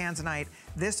quality Tanzanite,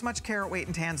 this much carat weight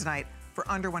in Tanzanite for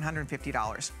under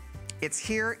 $150. It's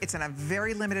here, it's in a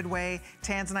very limited way.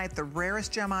 Tanzanite, the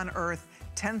rarest gem on earth,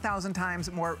 10,000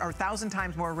 times more, or 1,000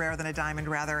 times more rare than a diamond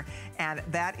rather, and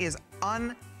that is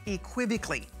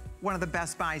unequivocally one of the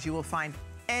best buys you will find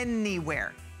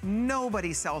anywhere.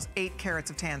 Nobody sells 8 carats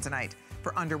of Tanzanite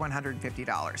for under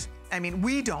 $150. I mean,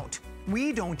 we don't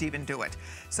even do it.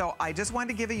 So I just wanted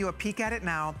to give you a peek at it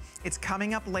now. It's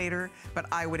coming up later, but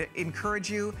I would encourage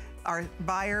you, our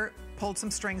buyer pulled some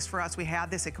strings for us. We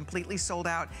had this, it completely sold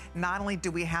out. Not only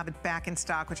do we have it back in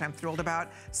stock, which I'm thrilled about,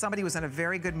 somebody was in a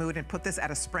very good mood and put this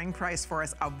at a spring price for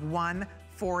us of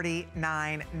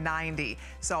 $149.90.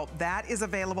 So that is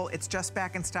available. It's just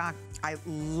back in stock. I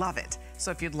love it. So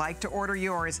if you'd like to order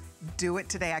yours, do it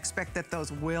today. I expect that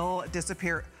those will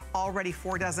disappear. Already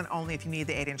 4 dozen only if you need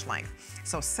the 8-inch length.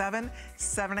 So 7,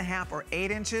 7.5, or 8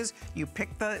 inches. You pick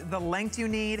the length you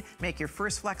need, make your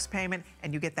first flex payment,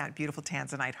 and you get that beautiful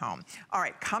Tanzanite home. All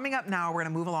right, coming up now, we're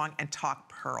gonna move along and talk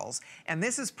pearls. And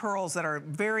this is pearls that are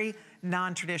very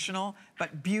non-traditional,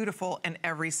 but beautiful in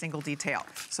every single detail.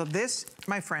 So this,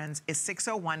 my friends, is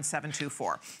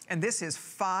 601724. And this is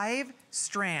 5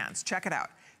 strands, check it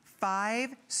out.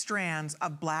 5 strands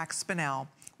of black spinel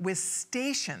with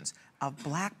stations of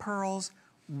black pearls,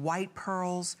 white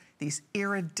pearls, these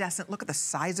iridescent, look at the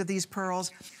size of these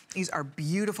pearls. These are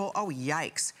beautiful. Oh,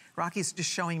 yikes. Rocky's just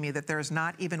showing me that there's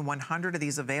not even 100 of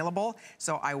these available.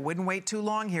 So I wouldn't wait too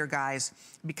long here, guys,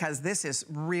 because this is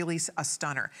really a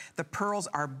stunner. The pearls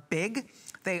are big.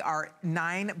 They are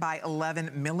 9 by 11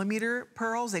 millimeter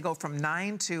pearls. They go from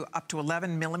 9 to up to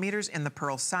 11 millimeters in the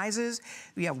pearl sizes.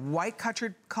 We have white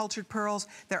cultured pearls.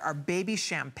 There are baby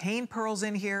champagne pearls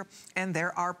in here, and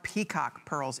there are peacock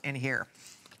pearls in here.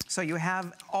 So you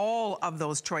have all of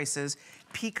those choices,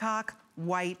 peacock,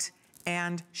 white,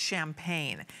 and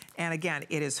champagne. And again,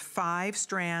 it is 5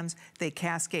 strands. They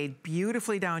cascade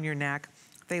beautifully down your neck.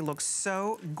 They look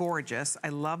so gorgeous. I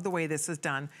love the way this is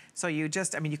done. So you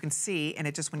just, I mean, you can see, and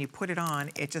it just, when you put it on,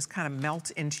 it just kind of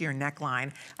melts into your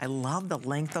neckline. I love the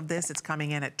length of this. It's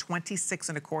coming in at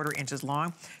 26¼ inches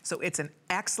long. So it's an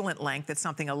excellent length. It's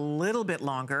something a little bit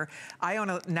longer. I own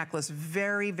a necklace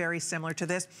very, very similar to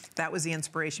this. That was the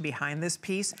inspiration behind this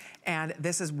piece. And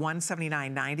this is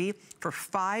 $179.90 for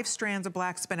 5 strands of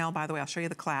black spinel. By the way, I'll show you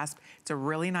the clasp. It's a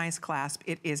really nice clasp.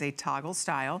 It is a toggle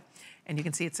style. And you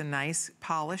can see it's a nice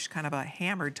polished, kind of a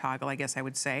hammered toggle, I guess I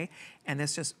would say. And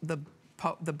this just, the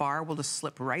bar will just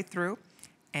slip right through.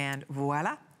 And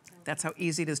voila, that's how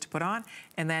easy it is to put on.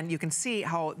 And then you can see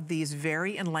how these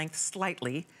vary in length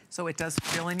slightly. So it does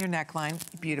fill in your neckline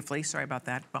beautifully. Sorry about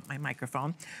that, bumped my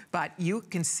microphone. But you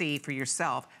can see for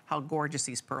yourself how gorgeous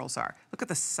these pearls are. Look at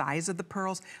the size of the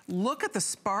pearls. Look at the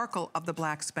sparkle of the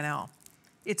black spinel.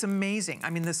 It's amazing.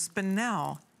 I mean, the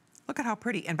spinel, look at how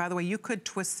pretty. And by the way, you could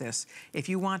twist this. If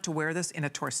you want to wear this in a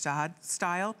torsade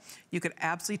style, you could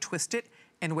absolutely twist it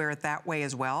and wear it that way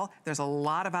as well. There's a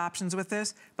lot of options with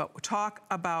this, but talk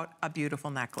about a beautiful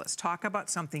necklace. Talk about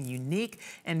something unique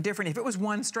and different. If it was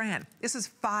 1 strand, this is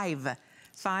 5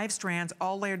 strands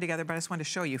all layered together, but I just wanted to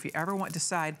show you, if you ever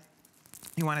decide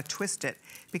you want to twist it,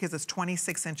 because it's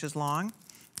 26 inches long,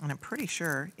 and I'm pretty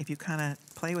sure if you kind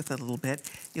of play with it a little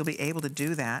bit, you'll be able to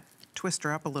do that. Twist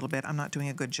her up a little bit. I'm not doing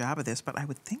a good job of this, but I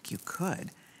would think you could.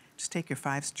 Just take your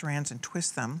 5 strands and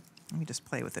twist them. Let me just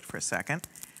play with it for a second.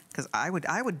 because I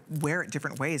would wear it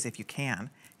different ways if you can.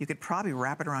 You could probably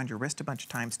wrap it around your wrist a bunch of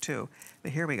times too.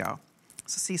 But here we go.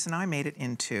 So see, so now I made it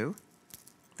into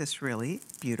this really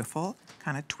beautiful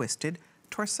kind of twisted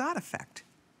torsade effect.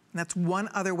 And that's one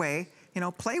other way, you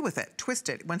know, play with it, twist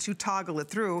it. Once you toggle it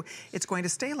through, it's going to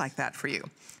stay like that for you.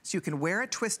 So you can wear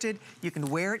it twisted, you can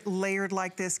wear it layered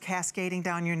like this, cascading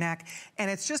down your neck,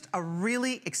 and it's just a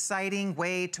really exciting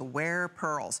way to wear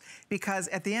pearls. Because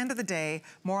at the end of the day,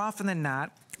 more often than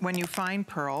not, when you find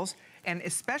pearls, and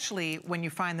especially when you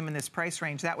find them in this price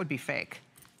range, that would be fake.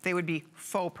 They would be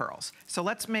faux pearls. So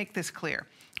let's make this clear.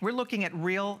 We're looking at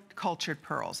real cultured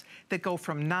pearls that go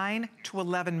from 9 to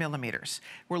 11 millimeters.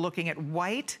 We're looking at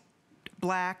white,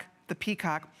 black, the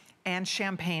peacock, and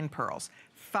champagne pearls.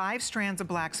 5 strands of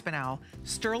black spinel,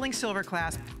 sterling silver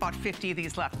clasp, about 50 of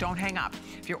these left. Don't hang up.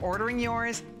 If you're ordering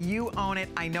yours, you own it.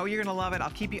 I know you're gonna love it.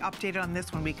 I'll keep you updated on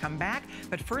this when we come back.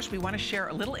 But first, we wanna share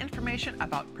a little information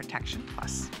about Protection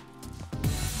Plus.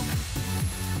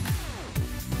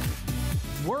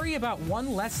 Worry about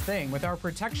one less thing with our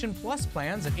Protection Plus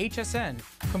plans at HSN.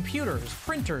 Computers,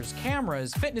 printers,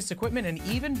 cameras, fitness equipment, and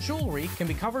even jewelry can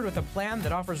be covered with a plan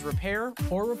that offers repair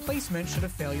or replacement should a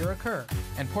failure occur.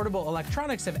 And portable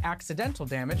electronics have accidental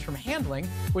damage from handling,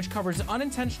 which covers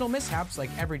unintentional mishaps like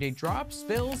everyday drops,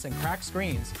 spills, and cracked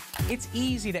screens. It's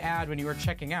easy to add when you are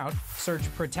checking out. Search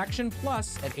Protection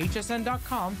Plus at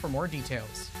hsn.com for more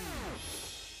details.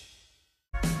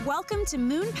 Welcome to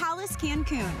Moon Palace,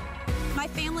 Cancun. My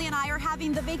family and I are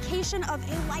having the vacation of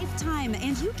a lifetime,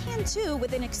 and you can too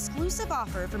with an exclusive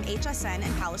offer from HSN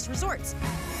and Palace Resorts.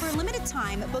 For a limited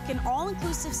time, book an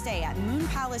all-inclusive stay at Moon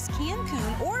Palace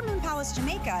Cancun or Moon Palace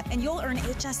Jamaica, and you'll earn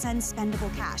HSN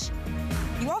spendable cash.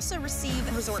 You also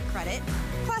receive resort credit,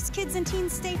 plus kids and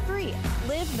teens stay free.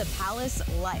 Live the Palace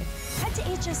life. Head to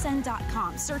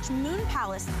hsn.com, search Moon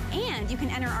Palace, and you can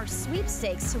enter our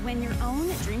sweepstakes to win your own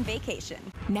dream vacation.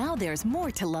 Now there's more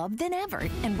to love than ever,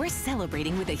 and we're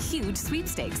celebrating with a huge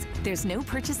sweepstakes. There's no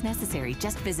purchase necessary.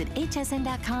 Just visit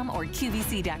hsn.com or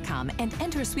qvc.com and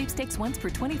enter sweepstakes once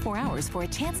per 24 hours for a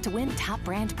chance to win top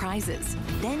brand prizes.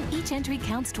 Then each entry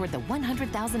counts toward the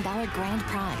 $100,000 grand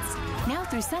prize. Now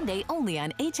through Sunday only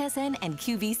on HSN and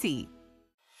QVC.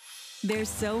 There's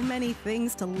so many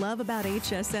things to love about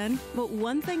HSN, but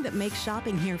one thing that makes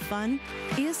shopping here fun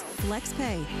is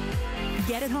FlexPay.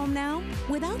 Get it home now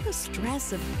without the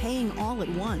stress of paying all at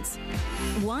once.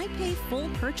 Why pay full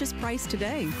purchase price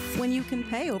today when you can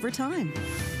pay over time?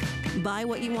 Buy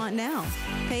what you want now,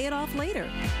 pay it off later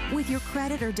with your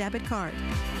credit or debit card.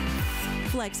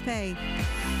 FlexPay.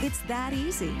 It's that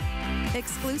easy.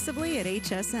 Exclusively at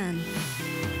HSN.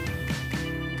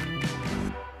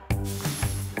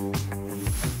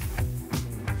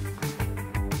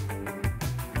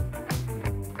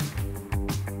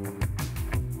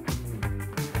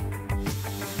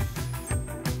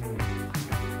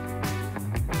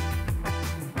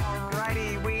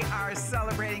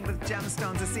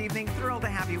 Gemstones this evening. Thrilled to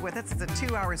have you with us. It's a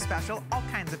 2-hour special. All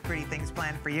kinds of pretty things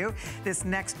planned for you. This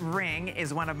next ring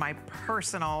is one of my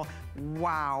personal,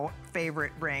 wow,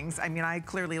 favorite rings. I mean, I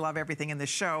clearly love everything in this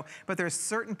show, but there's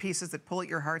certain pieces that pull at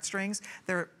your heartstrings.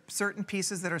 There are certain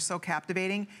pieces that are so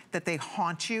captivating that they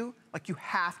haunt you. Like you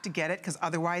have to get it because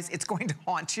otherwise it's going to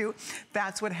haunt you.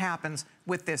 That's what happens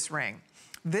with this ring.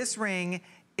 This ring,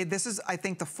 this is, I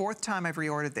think, the 4th time I've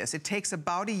reordered this. It takes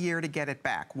about a year to get it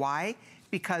back. Why?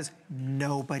 Because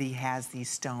nobody has these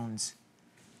stones.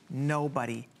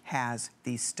 Nobody has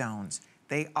these stones.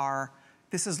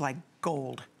 This is like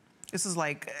gold. This is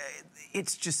like,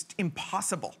 it's just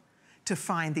impossible to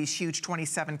find these huge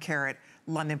 27 karat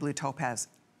London blue topaz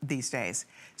these days.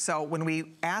 So when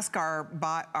we ask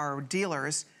our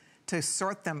dealers to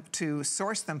source them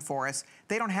for us,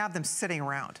 they don't have them sitting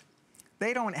around.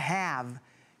 They don't have,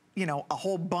 you know, a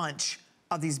whole bunch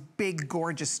of these big,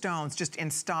 gorgeous stones just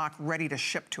in stock, ready to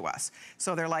ship to us.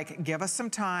 So they're like, give us some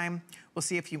time. We'll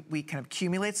see if we can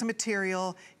accumulate some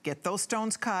material, get those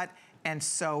stones cut, and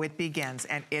so it begins.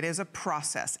 And it is a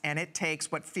process, and it takes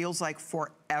what feels like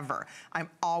forever. I'm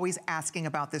always asking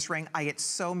about this ring. I get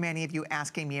so many of you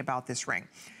asking me about this ring.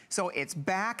 So it's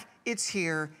back, it's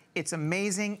here, it's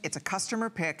amazing, it's a customer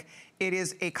pick. It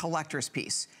is a collector's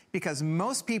piece because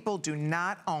most people do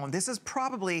not own. This is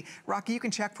probably, Rocky, you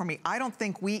can check for me, I don't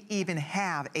think we even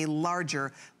have a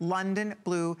larger London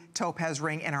blue topaz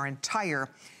ring in our entire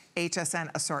HSN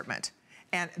assortment.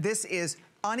 And this is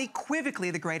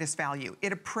unequivocally the greatest value.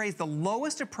 It appraised, the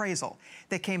lowest appraisal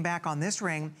that came back on this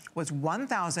ring was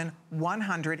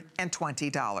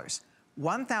 $1,120.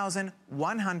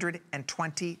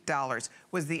 $1,120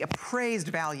 was the appraised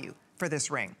value for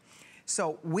this ring.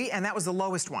 So and that was the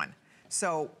lowest one.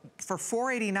 So for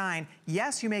 $489,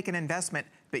 yes, you make an investment,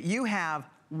 but you have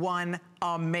one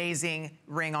amazing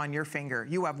ring on your finger.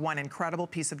 You have one incredible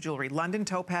piece of jewelry. London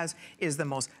topaz is the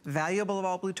most valuable of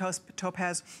all blue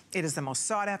topaz. It is the most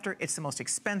sought after. It's the most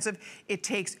expensive. It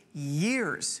takes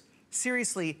years,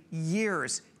 seriously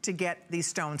years, to get these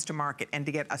stones to market, and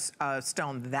to get a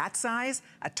stone that size,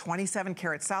 a 27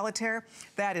 karat solitaire,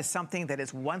 that is something that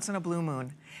is once in a blue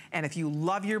moon. And if you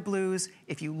love your blues,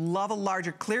 if you love a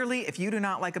larger, clearly, if you do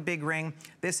not like a big ring,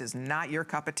 this is not your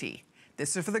cup of tea.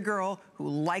 This is for the girl who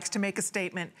likes to make a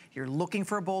statement. You're looking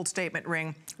for a bold statement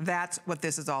ring. That's what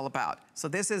this is all about. So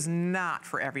this is not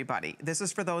for everybody. This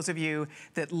is for those of you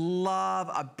that love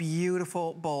a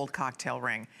beautiful, bold cocktail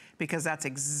ring, because that's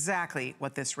exactly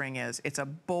what this ring is. It's a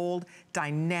bold,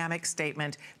 dynamic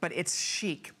statement, but it's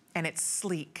chic and it's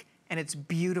sleek and it's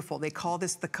beautiful. They call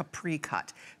this the capri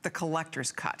cut, the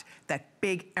collector's cut, that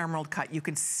big emerald cut. You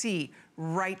can see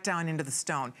right down into the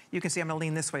stone. You can see, I'm gonna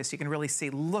lean this way so you can really see.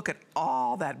 Look at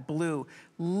all that blue.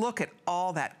 Look at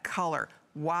all that color.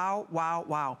 Wow, wow,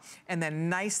 wow. And then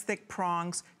nice thick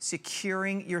prongs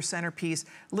securing your centerpiece.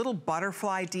 Little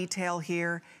butterfly detail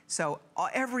here. So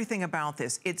everything about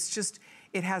this, it's just,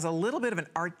 it has a little bit of an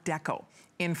Art Deco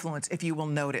influence, if you will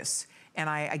notice. And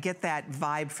I get that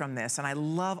vibe from this, and I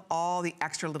love all the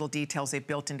extra little details they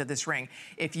built into this ring.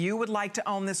 If you would like to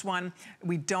own this one,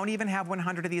 we don't even have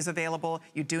 100 of these available.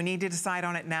 You do need to decide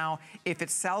on it now. If it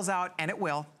sells out, and it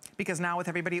will, because now with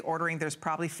everybody ordering, there's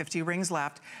probably 50 rings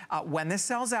left. When this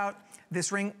sells out,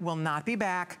 this ring will not be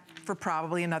back for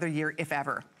probably another year, if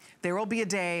ever. There will be a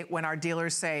day when our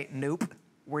dealers say, nope,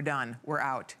 we're done, we're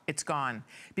out, it's gone.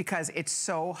 Because it's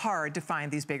so hard to find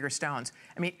these bigger stones.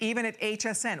 I mean, even at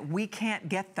HSN, we can't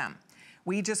get them.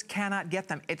 We just cannot get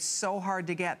them. It's so hard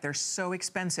to get. They're so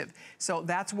expensive. So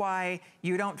that's why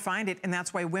you don't find it, and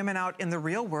that's why women out in the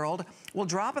real world will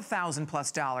drop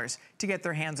 $1,000+ to get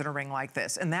their hands on a ring like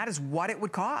this, and that is what it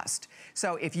would cost.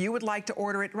 So if you would like to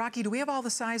order it, Rocky, do we have all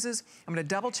the sizes? I'm gonna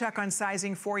double check on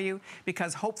sizing for you,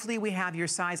 because hopefully we have your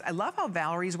size. I love how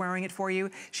Valerie's wearing it for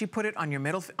you. She put it on your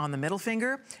on the middle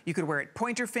finger. You could wear it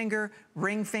pointer finger,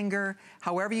 ring finger,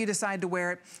 however you decide to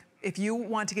wear it. If you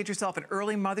want to get yourself an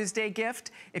early Mother's Day gift,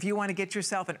 if you want to get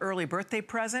yourself an early birthday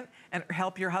present and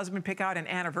help your husband pick out an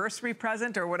anniversary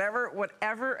present or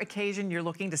whatever occasion you're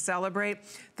looking to celebrate,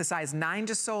 the size 9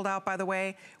 just sold out, by the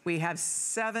way. We have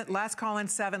 7, last call on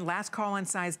 7, last call on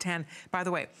size 10. By the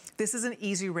way, this is an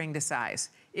easy ring to size.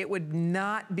 It would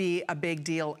not be a big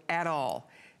deal at all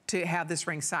to have this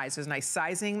ring size. There's a nice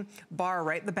sizing bar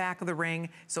right in the back of the ring.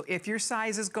 So if your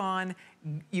size is gone,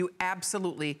 you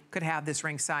absolutely could have this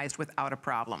ring sized without a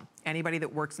problem. Anybody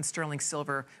that works in sterling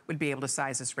silver would be able to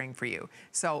size this ring for you.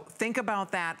 So think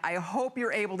about that. I hope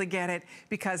you're able to get it,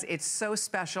 because it's so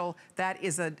special. That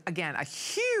is, again, a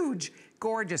huge,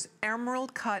 gorgeous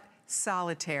emerald cut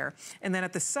solitaire. And then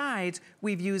at the sides,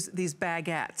 we've used these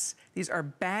baguettes. These are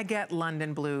baguette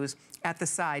London blues at the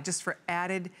side, just for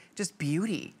added, just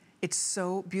beauty. It's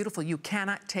so beautiful. You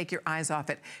cannot take your eyes off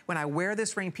it. When I wear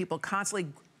this ring, people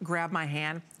constantly grab my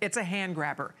hand. It's a hand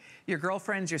grabber. Your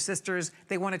girlfriends, your sisters,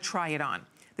 they want to try it on.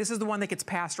 This is the one that gets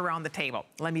passed around the table.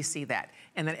 Let me see that.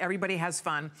 And then everybody has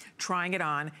fun trying it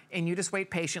on, and you just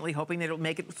wait patiently, hoping that it'll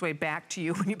make its way back to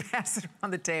you when you pass it around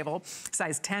the table.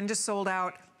 Size 10 just sold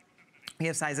out. We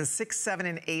have sizes 6, 7,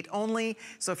 and 8 only.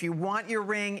 So if you want your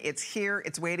ring, it's here,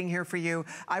 it's waiting here for you.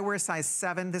 I wear size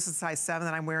 7. This is size 7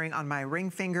 that I'm wearing on my ring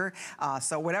finger.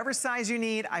 So whatever size you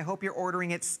need, I hope you're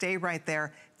ordering it. Stay right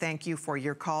there. Thank you for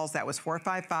your calls. That was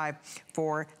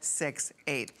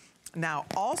 455-468. Now,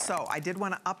 also, I did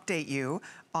want to update you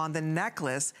on the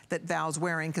necklace that Val's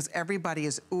wearing, because everybody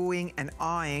is oohing and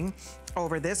awing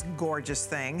over this gorgeous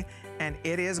thing, and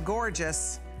it is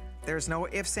gorgeous. There's no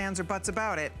ifs, ands, or buts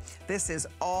about it. This is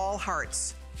all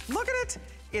hearts. Look at it.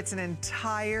 It's an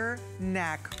entire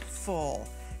neck full.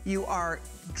 You are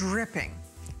dripping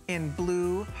in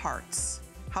blue hearts.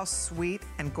 How sweet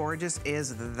and gorgeous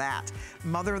is that?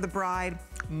 Mother of the bride,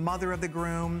 mother of the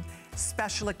groom,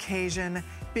 special occasion,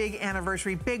 big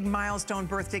anniversary, big milestone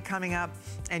birthday coming up,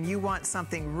 and you want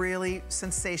something really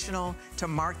sensational to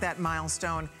mark that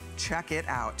milestone, check it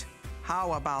out.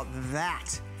 How about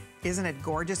that? Isn't it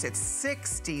gorgeous? It's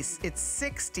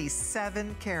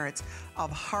 67 carats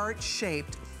of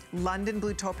heart-shaped London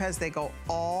blue topaz. They go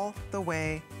all the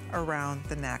way around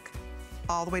the neck,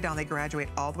 all the way down. They graduate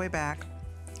all the way back.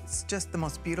 It's just the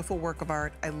most beautiful work of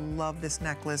art. I love this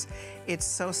necklace. It's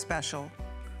so special.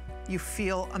 You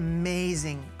feel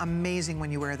amazing, amazing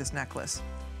when you wear this necklace.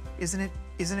 Isn't it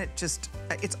just,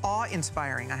 it's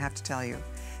awe-inspiring, I have to tell you.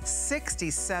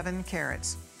 67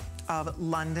 carats of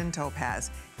London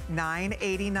topaz.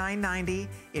 $989.90.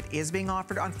 It is being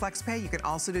offered on FlexPay. You can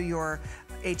also do your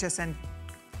HSN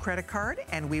credit card,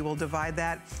 and we will divide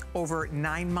that over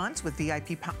 9 months with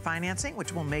VIP financing,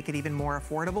 which will make it even more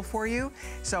affordable for you.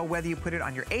 So whether you put it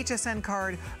on your HSN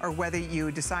card or whether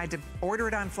you decide to order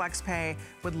it on FlexPay,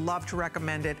 would love to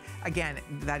recommend it. Again,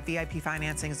 that VIP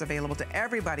financing is available to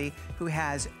everybody who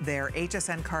has their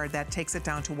HSN card. That takes it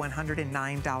down to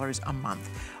 $109 a month.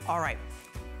 All right,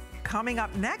 coming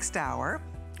up next hour,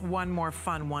 one more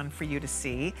fun one for you to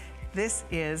see. This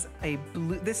is a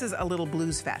little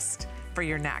blues fest for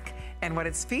your neck. And what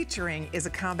it's featuring is a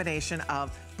combination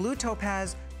of blue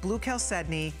topaz, blue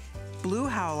chalcedony, blue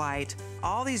howlite,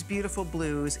 all these beautiful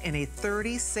blues in a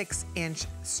 36-inch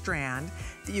strand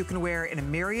that you can wear in a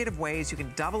myriad of ways. You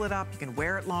can double it up, you can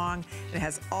wear it long. It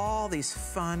has all these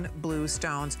fun blue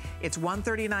stones. It's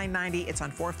 $139.90. It's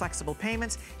on 4 flexible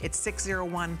payments. It's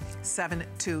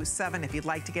 $601-727. If you'd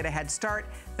like to get a head start,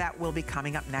 that will be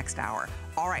coming up next hour.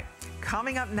 All right,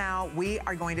 coming up now, we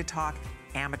are going to talk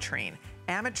ametrine.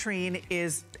 Ametrine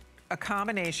is a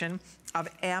combination of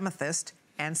amethyst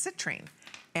and citrine.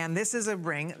 And this is a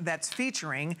ring that's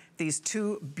featuring these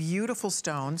 2 beautiful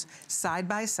stones side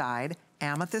by side,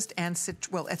 amethyst and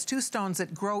citrine. Well, it's 2 stones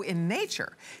that grow in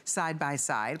nature side by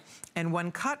side. And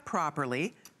when cut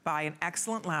properly by an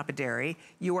excellent lapidary,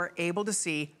 you are able to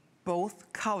see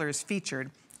both colors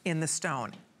featured in the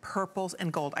stone. Purples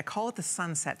and gold. I call it the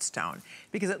sunset stone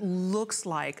because it looks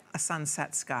like a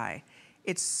sunset sky.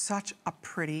 It's such a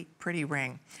pretty, pretty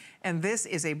ring. And this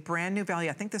is a brand new value.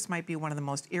 I think this might be one of the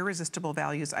most irresistible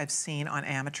values I've seen on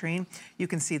ametrine. You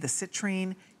can see the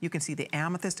citrine, you can see the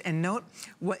amethyst, and note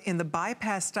what in the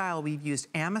bypass style, we've used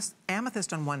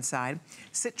amethyst on one side,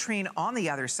 citrine on the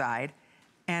other side,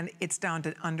 and it's down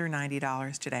to under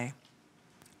 $90 today.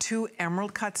 2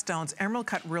 emerald cut stones. Emerald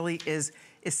cut really is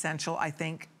essential, I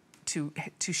think, to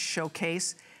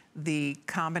showcase the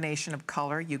combination of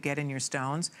color you get in your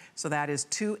stones. So that is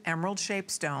 2 emerald-shaped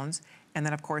stones, and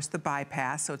then of course the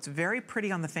bypass, so it's very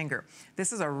pretty on the finger.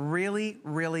 This is a really,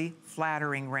 really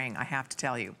flattering ring, I have to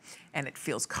tell you. And it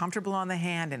feels comfortable on the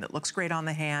hand, and it looks great on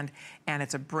the hand, and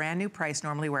it's a brand new price.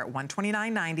 Normally we're at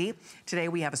 $129.90. Today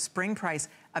we have a spring price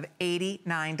of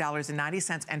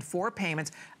 $89.90 and 4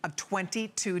 payments of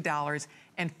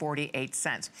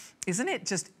 $22.48. Isn't it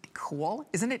just cool?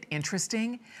 Isn't it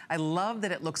interesting? I love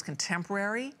that it looks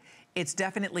contemporary. It's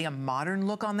definitely a modern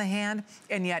look on the hand,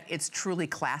 and yet it's truly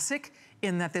classic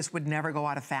in that this would never go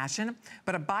out of fashion.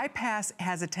 But a bypass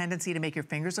has a tendency to make your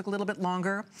fingers look a little bit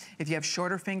longer. If you have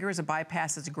shorter fingers, a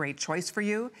bypass is a great choice for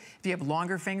you. If you have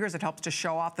longer fingers, it helps to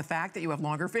show off the fact that you have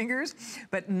longer fingers.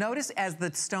 But notice as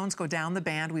the stones go down the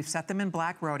band, we've set them in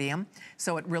black rhodium,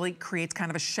 so it really creates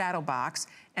kind of a shadow box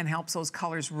and helps those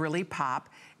colors really pop.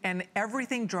 And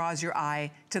everything draws your eye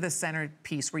to the center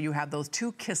piece where you have those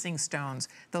 2 kissing stones.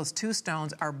 Those 2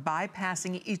 stones are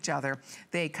bypassing each other.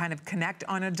 They kind of connect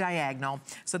on a diagonal.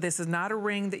 So this is not a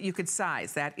ring that you could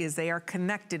size. That is, they are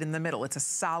connected in the middle. It's a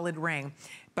solid ring,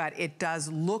 but it does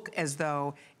look as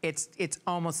though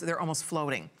they're almost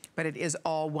floating, but it is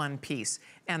all one piece.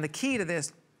 And the key to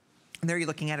this, there you're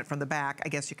looking at it from the back. I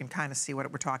guess you can kind of see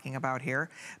what we're talking about here.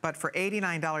 But for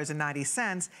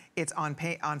 $89.90, it's on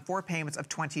 4 payments of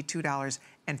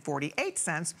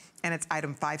 $22.48, and it's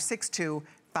item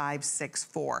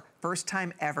 562564. First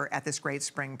time ever at this great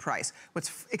spring price.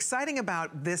 What's exciting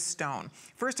about this stone,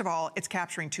 first of all, it's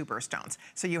capturing 2 birthstones.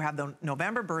 So you have the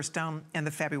November birthstone and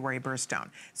the February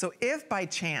birthstone. So if by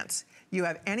chance you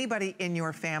have anybody in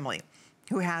your family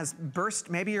who has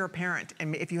maybe you're a parent,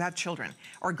 and if you have children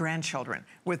or grandchildren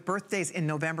with birthdays in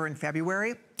November and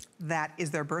February, that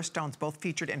is their birthstones both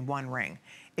featured in one ring.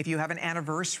 If you have an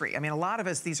anniversary, I mean, a lot of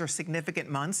us, these are significant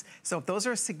months. So if those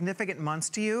are significant months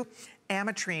to you,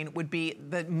 ametrine would be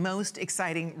the most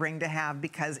exciting ring to have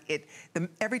because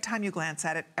every time you glance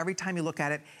at it, every time you look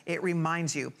at it, it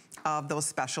reminds you of those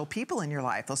special people in your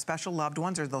life, those special loved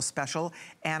ones or those special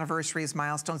anniversaries,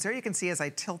 milestones. There you can see as I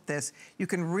tilt this, you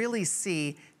can really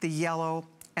see the yellow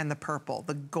and the purple,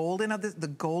 the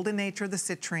golden nature of the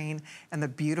citrine and the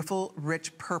beautiful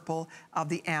rich purple of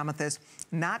the amethyst.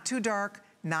 Not too dark,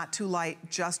 not too light,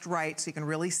 just right, so you can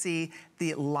really see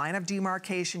the line of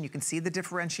demarcation, you can see the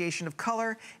differentiation of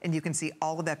color, and you can see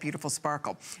all of that beautiful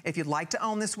sparkle. If you'd like to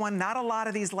own this one, not a lot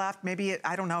of these left, maybe,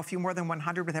 I don't know, a few more than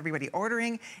 100 with everybody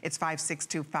ordering. It's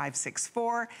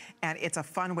 562564, and it's a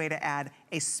fun way to add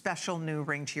a special new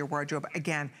ring to your wardrobe,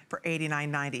 again, for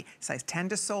 $89.90. Size 10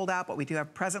 just sold out, but we do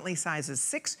have presently sizes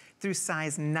 6 through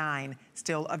size 9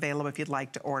 still available if you'd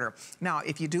like to order. Now,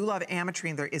 if you do love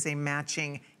ametrine, there is a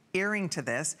matching earring to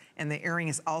this, and the earring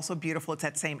is also beautiful. It's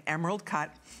that same emerald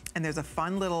cut, and there's a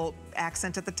fun little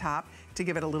accent at the top to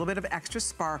give it a little bit of extra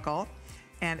sparkle.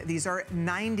 And these are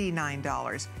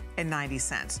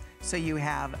 $99.90. So you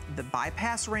have the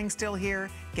bypass ring still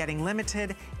here, getting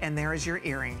limited, and there is your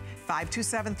earring.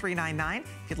 $527,399. If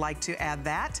you'd like to add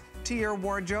that to your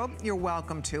wardrobe, you're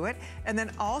welcome to it. And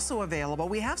then also available,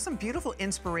 we have some beautiful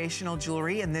inspirational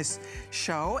jewelry in this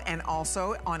show and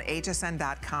also on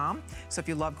hsn.com. So if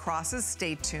you love crosses,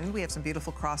 stay tuned. We have some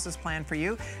beautiful crosses planned for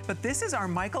you. But this is our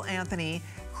Michael Anthony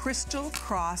Crystal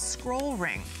Cross Scroll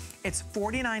Ring. It's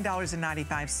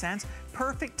 $49.95.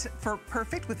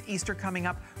 Perfect with Easter coming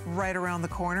up right around the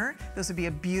corner. This would be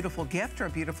a beautiful gift or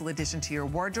a beautiful addition to your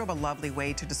wardrobe, a lovely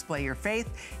way to display your faith.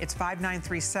 It's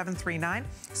 $593,739.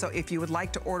 So if you would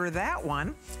like to order that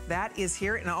one, that is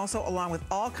here, and also along with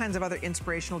all kinds of other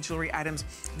inspirational jewelry items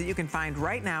that you can find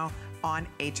right now on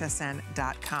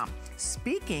hsn.com.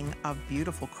 Speaking of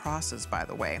beautiful crosses, by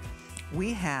the way,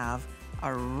 we have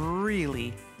a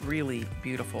really, really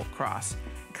beautiful cross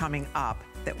coming up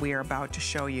that we are about to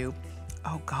show you.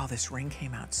 Oh God, this ring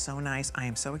came out so nice. I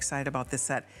am so excited about this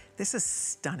set. This is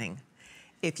stunning.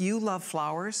 If you love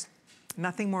flowers,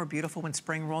 nothing more beautiful when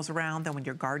spring rolls around than when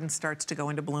your garden starts to go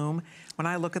into bloom. When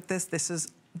I look at this, this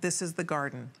is the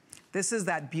garden. This is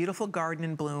that beautiful garden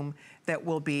in bloom that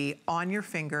will be on your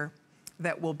finger,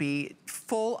 that will be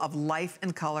full of life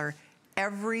and color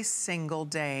every single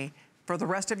day for the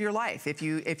rest of your life. If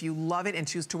you love it and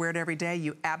choose to wear it every day,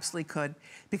 you absolutely could,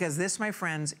 because this, my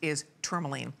friends, is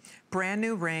tourmaline. Brand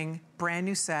new ring, brand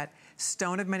new set,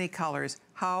 stone of many colors.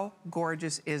 How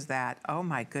gorgeous is that? Oh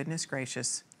my goodness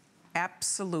gracious.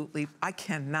 Absolutely, I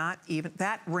cannot even,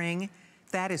 that ring,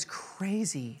 that is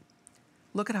crazy.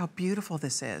 Look at how beautiful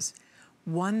this is.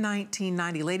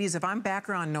 $119.90. Ladies, if I'm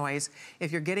background noise,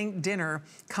 if you're getting dinner,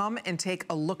 come and take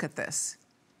a look at this.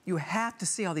 You have to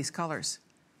see all these colors.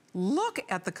 Look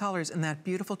at the colors in that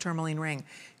beautiful tourmaline ring.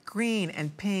 Green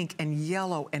and pink and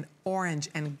yellow and orange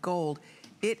and gold.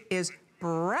 It is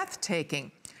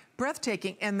breathtaking,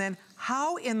 breathtaking. And then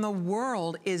how in the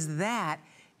world is that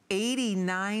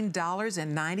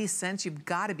 $89.90? You've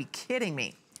got to be kidding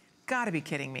me. Got to be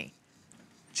kidding me.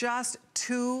 Just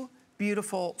too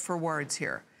beautiful for words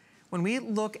here. When we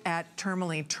look at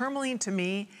tourmaline, tourmaline to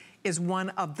me is one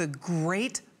of the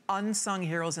great unsung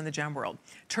heroes in the gem world.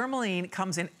 Tourmaline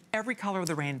comes in every color of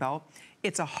the rainbow.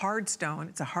 It's a hard stone.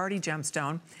 It's a hardy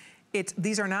gemstone.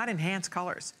 These are not enhanced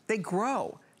colors. They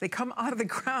grow. They come out of the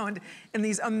ground in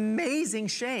these amazing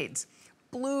shades.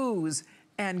 Blues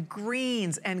and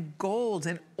greens and golds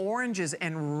and oranges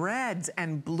and reds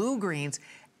and blue greens.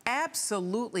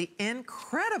 Absolutely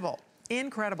incredible.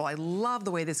 Incredible. I love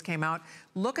the way this came out.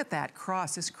 Look at that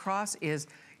cross. This cross is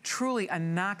truly a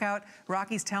knockout.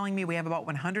 Rocky's telling me we have about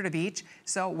 100 of each.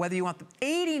 So whether you want the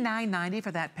 $89.90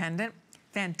 for that pendant,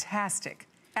 fantastic.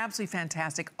 Absolutely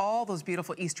fantastic. All those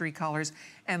beautiful Eastery colors.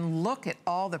 And look at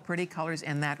all the pretty colors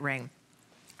in that ring.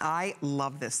 I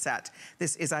love this set.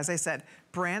 This is, as I said,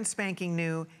 brand spanking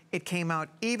new. It came out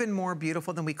even more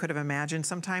beautiful than we could have imagined.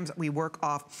 Sometimes we work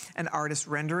off an artist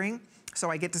rendering, so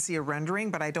I get to see a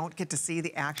rendering, but I don't get to see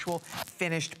the actual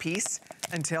finished piece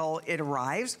until it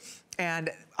arrives. And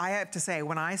I have to say,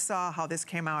 when I saw how this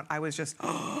came out, I was just,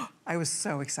 oh, I was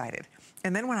so excited.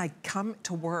 And then when I come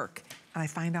to work and I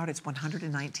find out it's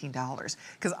 $119,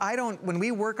 because I don't, when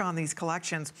we work on these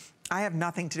collections, I have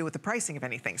nothing to do with the pricing of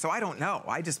anything. So I don't know.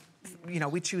 I just, you know,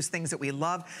 we choose things that we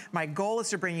love. My goal is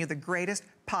to bring you the greatest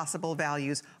possible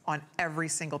values on every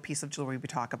single piece of jewelry we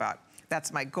talk about.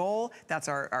 That's my goal. That's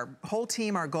our whole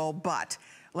team, our goal. But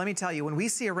let me tell you, when we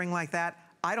see a ring like that,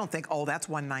 I don't think, oh, that's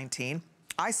 $119.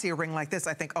 I see a ring like this,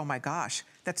 I think, oh my gosh,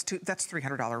 that's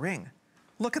 $300 ring.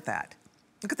 Look at that.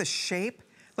 Look at the shape.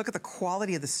 Look at the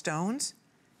quality of the stones.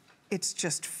 It's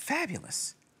just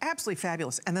fabulous, absolutely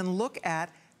fabulous. And then look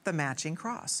at the matching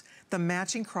cross. The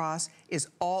matching cross is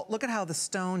all, look at how the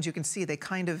stones, you can see they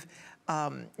kind of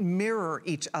mirror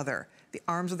each other. The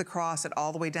arms of the cross and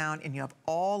all the way down, and you have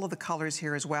all of the colors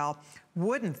here as well.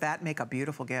 Wouldn't that make a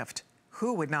beautiful gift?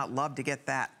 Who would not love to get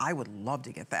that? I would love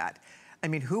to get that. I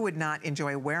mean, who would not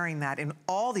enjoy wearing that in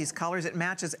all these colors? It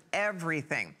matches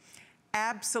everything,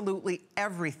 absolutely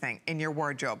everything in your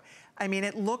wardrobe. I mean,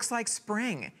 it looks like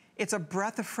spring. It's a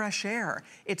breath of fresh air.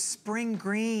 It's spring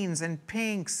greens and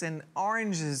pinks and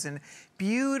oranges and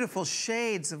beautiful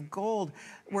shades of gold.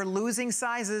 We're losing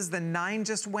sizes. The 9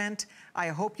 just went. I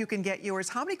hope you can get yours.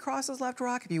 How many crosses left,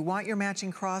 Rock? If you want your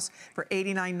matching cross for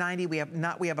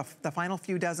 $89.90, we have the final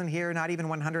few dozen here, not even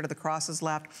 100 of the crosses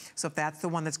left. So if that's the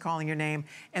one that's calling your name.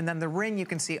 And then the ring you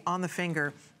can see on the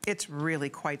finger, it's really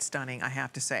quite stunning, I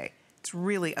have to say. It's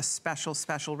really a special,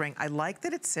 special ring. I like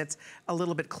that it sits a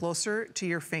little bit closer to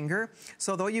your finger.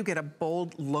 So though you get a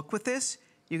bold look with this,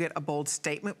 you get a bold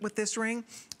statement with this ring,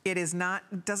 it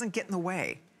doesn't get in the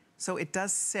way. So it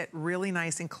does sit really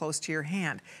nice and close to your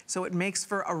hand. So it makes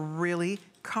for a really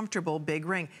comfortable big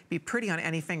ring. Be pretty on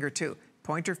any finger too.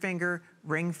 Pointer finger,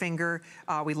 ring finger.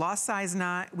 We lost size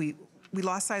 9, we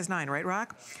lost size 9, right,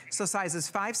 Rock? So sizes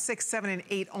 5, 6, 7, and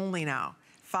 8 only now.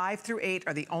 5 through 8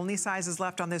 are the only sizes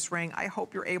left on this ring. I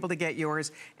hope you're able to get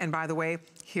yours. And by the way,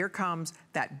 here comes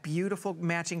that beautiful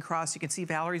matching cross. You can see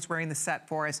Valerie's wearing the set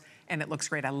for us, and it looks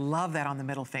great. I love that on the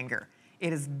middle finger.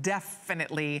 It is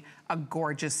definitely a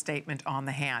gorgeous statement on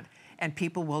the hand, and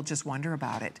people will just wonder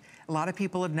about it. A lot of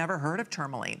people have never heard of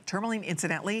tourmaline. Tourmaline,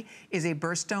 incidentally, is a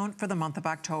birthstone for the month of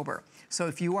October. So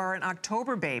if you are an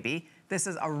October baby, this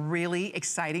is a really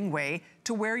exciting way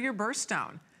to wear your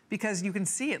birthstone, because you can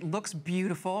see it looks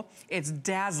beautiful, it's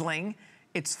dazzling,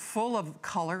 it's full of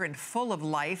color and full of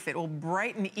life. It will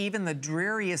brighten even the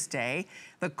dreariest day,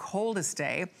 the coldest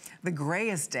day, the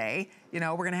grayest day. You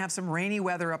know, we're gonna have some rainy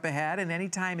weather up ahead, and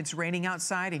anytime it's raining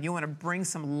outside and you wanna bring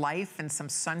some life and some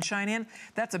sunshine in,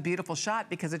 that's a beautiful shot,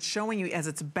 because it's showing you, as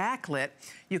it's backlit,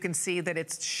 you can see that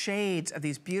it's shades of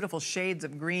these beautiful shades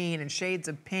of green and shades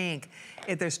of pink.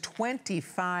 There's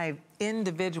 25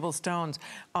 individual stones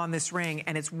on this ring,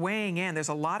 and it's weighing in. There's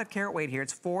a lot of carat weight here.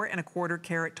 It's 4 1/4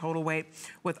 carat total weight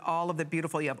with all of the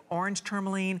beautiful, you have orange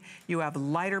tourmaline, you have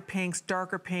lighter pinks,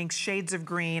 darker pinks, shades of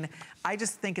green. I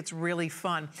just think it's really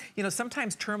fun. You know,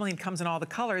 sometimes tourmaline comes in all the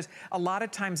colors. A lot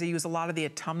of times they use a lot of the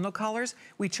autumnal colors.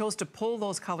 We chose to pull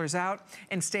those colors out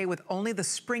and stay with only the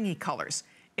springy colors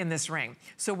in this ring.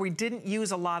 So we didn't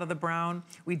use a lot of the brown.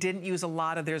 We didn't use a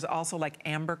lot of, there's also like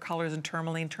amber colors in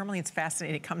tourmaline. Tourmaline's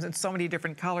fascinating. It comes in so many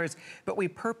different colors, but we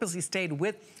purposely stayed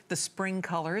with the spring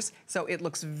colors. So it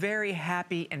looks very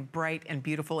happy and bright and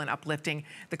beautiful and uplifting.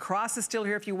 The cross is still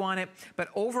here if you want it, but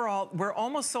overall, we're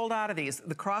almost sold out of these.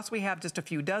 The cross, we have just a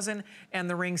few dozen, and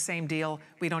the ring, same deal.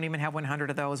 We don't even have 100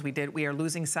 of those. We are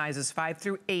losing sizes 5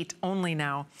 through 8 only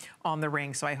now on the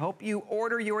ring. So I hope you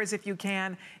order yours if you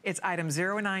can. It's item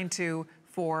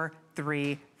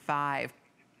 092435.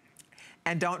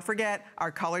 And don't forget,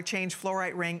 our color change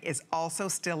fluorite ring is also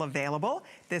still available.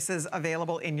 This is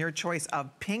available in your choice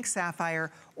of pink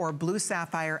sapphire or blue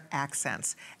sapphire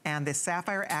accents. And the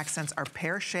sapphire accents are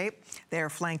pear-shaped. They are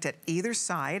flanked at either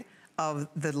side of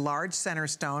the large center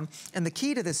stone. And the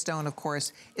key to this stone, of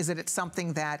course, is that it's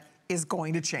something that is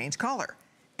going to change color.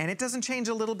 And it doesn't change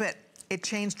a little bit. It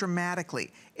changed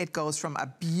dramatically. It goes from a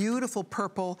beautiful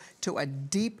purple to a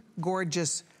deep,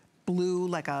 gorgeous blue,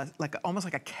 almost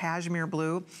like a cashmere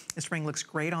blue. This ring looks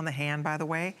great on the hand, by the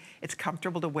way. It's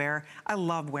comfortable to wear. I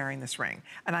love wearing this ring.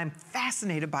 And I'm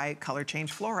fascinated by color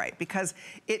change fluorite, because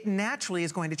it naturally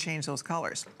is going to change those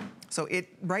colors. So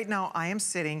right now I am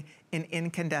sitting in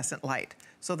incandescent light.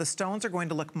 So the stones are going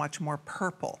to look much more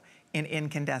purple in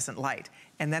incandescent light.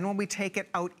 And then when we take it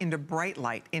out into bright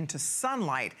light, into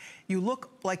sunlight, you look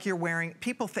like you're wearing,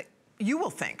 you will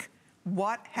think,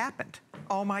 what happened?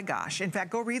 Oh my gosh. In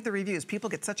fact, go read the reviews. People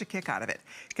get such a kick out of it,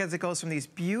 because it goes from these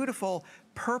beautiful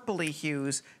purpley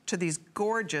hues to these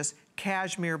gorgeous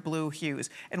cashmere blue hues.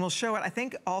 And we'll show it, I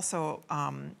think also,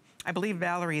 I believe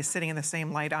Valerie is sitting in the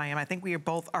same light I am. I think we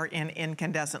both are in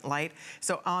incandescent light.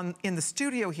 So in the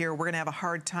studio here, we're gonna have a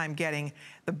hard time getting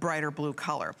the brighter blue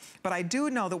color. But I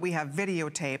do know that we have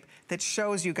videotape that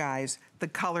shows you guys the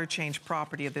color change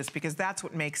property of this, because that's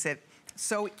what makes it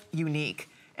so unique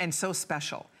and so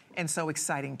special and so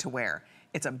exciting to wear.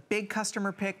 It's a big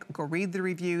customer pick. Go read the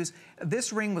reviews.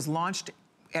 This ring was launched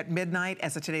at midnight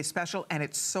as a Today's Special, and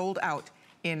it sold out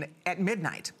at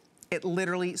midnight. It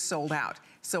literally sold out.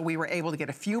 So we were able to get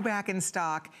a few back in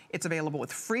stock. It's available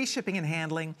with free shipping and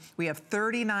handling. We have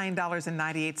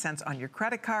 $39.98 on your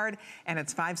credit card, and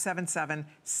it's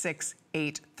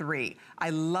 $577-683. I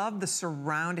love the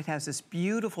surround. It has this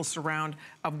beautiful surround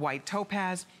of white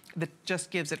topaz that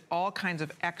just gives it all kinds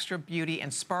of extra beauty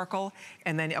and sparkle.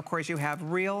 And then, of course, you have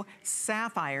real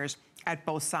sapphires at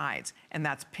both sides. And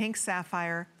that's pink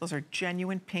sapphire. Those are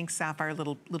genuine pink sapphire,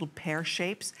 little pear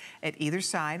shapes at either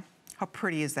side. How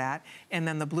pretty is that? And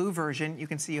then the blue version, you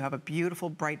can see you have a beautiful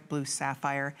bright blue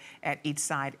sapphire at each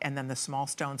side, and then the small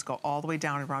stones go all the way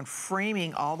down and around,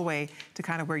 framing all the way to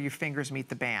kind of where your fingers meet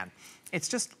the band. It's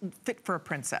just fit for a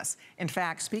princess. In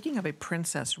fact, speaking of a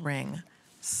princess ring,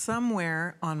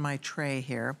 somewhere on my tray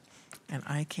here, and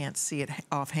I can't see it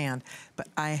offhand, but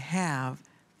I have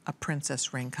a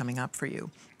princess ring coming up for you.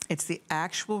 It's the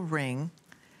actual ring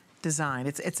design.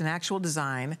 It's an actual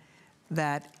design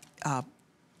that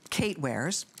Kate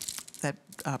wears, that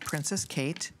Princess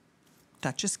Kate,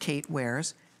 Duchess Kate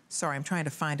wears. Sorry, I'm trying to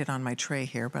find it on my tray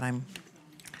here, but I'm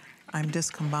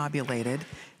discombobulated.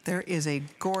 There is a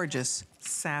gorgeous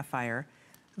sapphire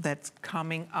that's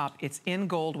coming up. It's in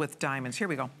gold with diamonds. Here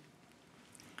we go.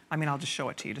 I mean, I'll just show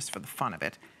it to you just for the fun of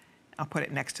it. I'll put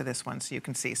it next to this one so you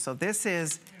can see. So this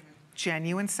is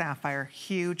genuine sapphire,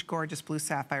 huge, gorgeous blue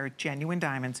sapphire, genuine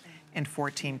diamonds, and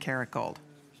 14 karat gold.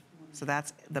 So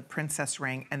that's the princess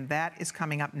ring, and that is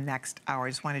coming up next hour. I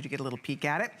just wanted you to get a little peek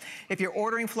at it. If you're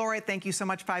ordering fluorite, thank you so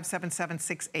much,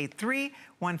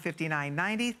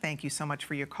 577-683-159.90. Thank you so much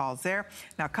for your calls there.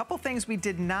 Now, a couple things we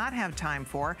did not have time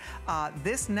for.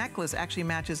 This necklace actually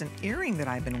matches an earring that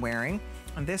I've been wearing,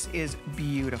 and this is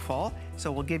beautiful. So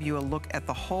we'll give you a look at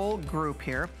the whole group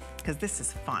here, because this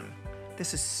is fun.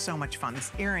 This is so much fun.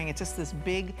 This earring, it's just this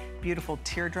big, beautiful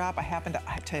teardrop. I happen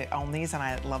to own these, and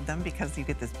I love them because you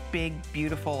get this big,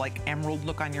 beautiful, like emerald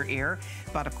look on your ear.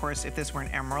 But of course, if this were an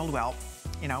emerald, well,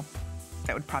 you know,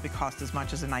 that would probably cost as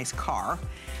much as a nice car.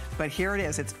 But here it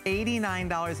is. It's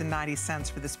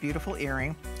 $89.90 for this beautiful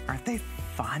earring. Aren't they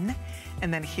fun?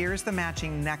 And then here's the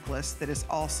matching necklace that is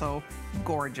also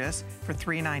gorgeous for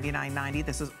 $399.90.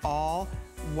 This is all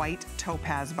white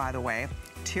topaz, by the way.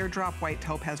 Teardrop white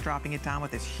topaz, dropping it down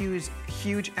with this huge,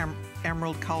 huge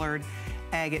emerald colored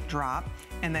agate drop.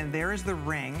 And then there's the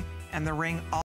ring, and the ring